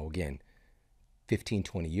 again, 15,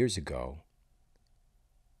 20 years ago,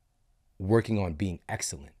 working on being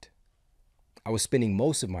excellent. I was spending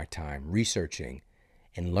most of my time researching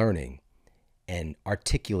and learning and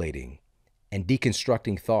articulating and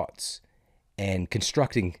deconstructing thoughts and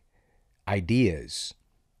constructing ideas,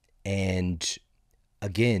 and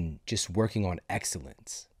again, just working on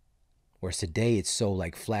excellence. Whereas today it's so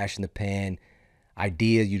like flash in the pan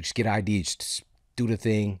idea, you just get ideas, just do the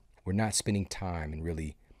thing. We're not spending time and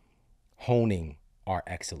really honing our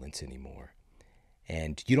excellence anymore.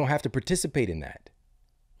 And you don't have to participate in that.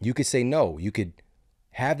 You could say no. You could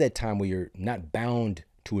have that time where you're not bound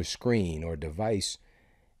to a screen or a device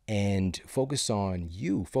and focus on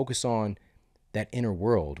you, focus on that inner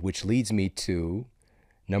world, which leads me to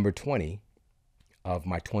number 20 of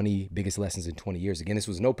my 20 biggest lessons in 20 years. Again, this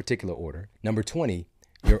was no particular order. Number 20,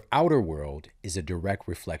 your outer world is a direct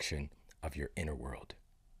reflection of your inner world.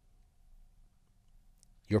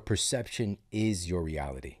 Your perception is your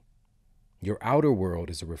reality. Your outer world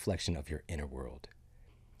is a reflection of your inner world.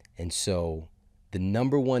 And so the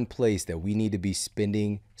number one place that we need to be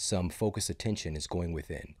spending some focused attention is going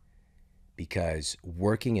within, because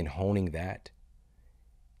working and honing that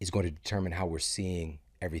is going to determine how we're seeing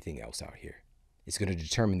everything else out here. It's going to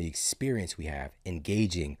determine the experience we have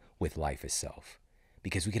engaging with life itself,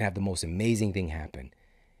 because we can have the most amazing thing happen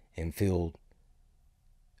and feel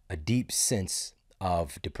a deep sense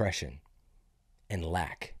of depression and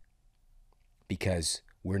lack because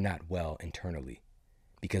we're not well internally,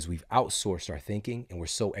 because we've outsourced our thinking and we're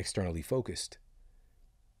so externally focused.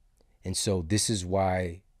 And so this is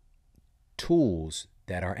why tools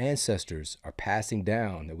that our ancestors are passing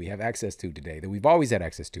down, that we have access to today, that we've always had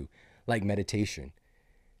access to, like meditation,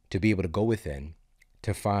 to be able to go within,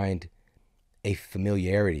 to find a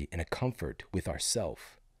familiarity and a comfort with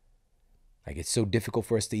ourself. Like, it's so difficult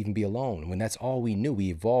for us to even be alone when that's all we knew. We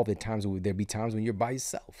evolved at times where there'd be times when you're by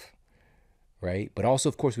yourself, right? But also,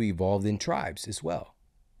 of course, we evolved in tribes as well.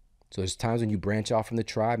 So there's times when you branch off from the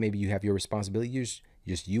tribe, maybe you have your responsibility,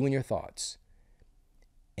 just you and your thoughts,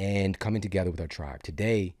 and coming together with our tribe.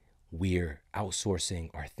 Today, we're outsourcing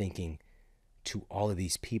our thinking to all of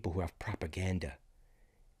these people who have propaganda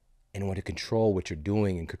and want to control what you're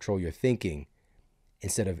doing and control your thinking,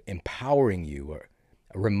 instead of empowering you or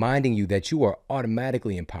reminding you that you are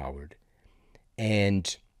automatically empowered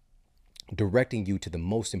and directing you to the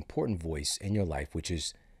most important voice in your life, which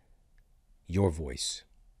is your voice.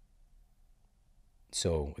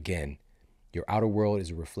 So again, your outer world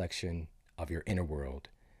is a reflection of your inner world.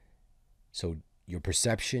 So your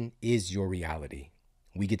perception is your reality.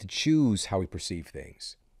 We get to choose how we perceive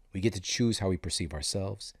things. We get to choose how we perceive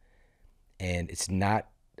ourselves. And I'm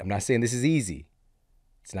not saying this is easy.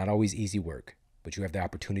 It's not always easy work, but you have the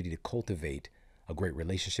opportunity to cultivate a great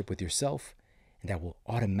relationship with yourself, and that will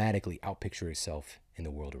automatically outpicture itself in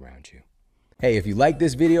the world around you. Hey, if you like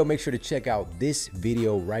this video, make sure to check out this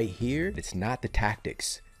video right here. It's not the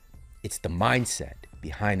tactics, it's the mindset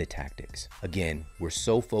behind the tactics. Again, we're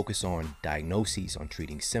so focused on diagnoses, on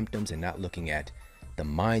treating symptoms, and not looking at the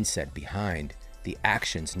mindset behind the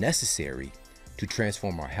actions necessary to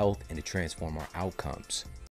transform our health and to transform our outcomes.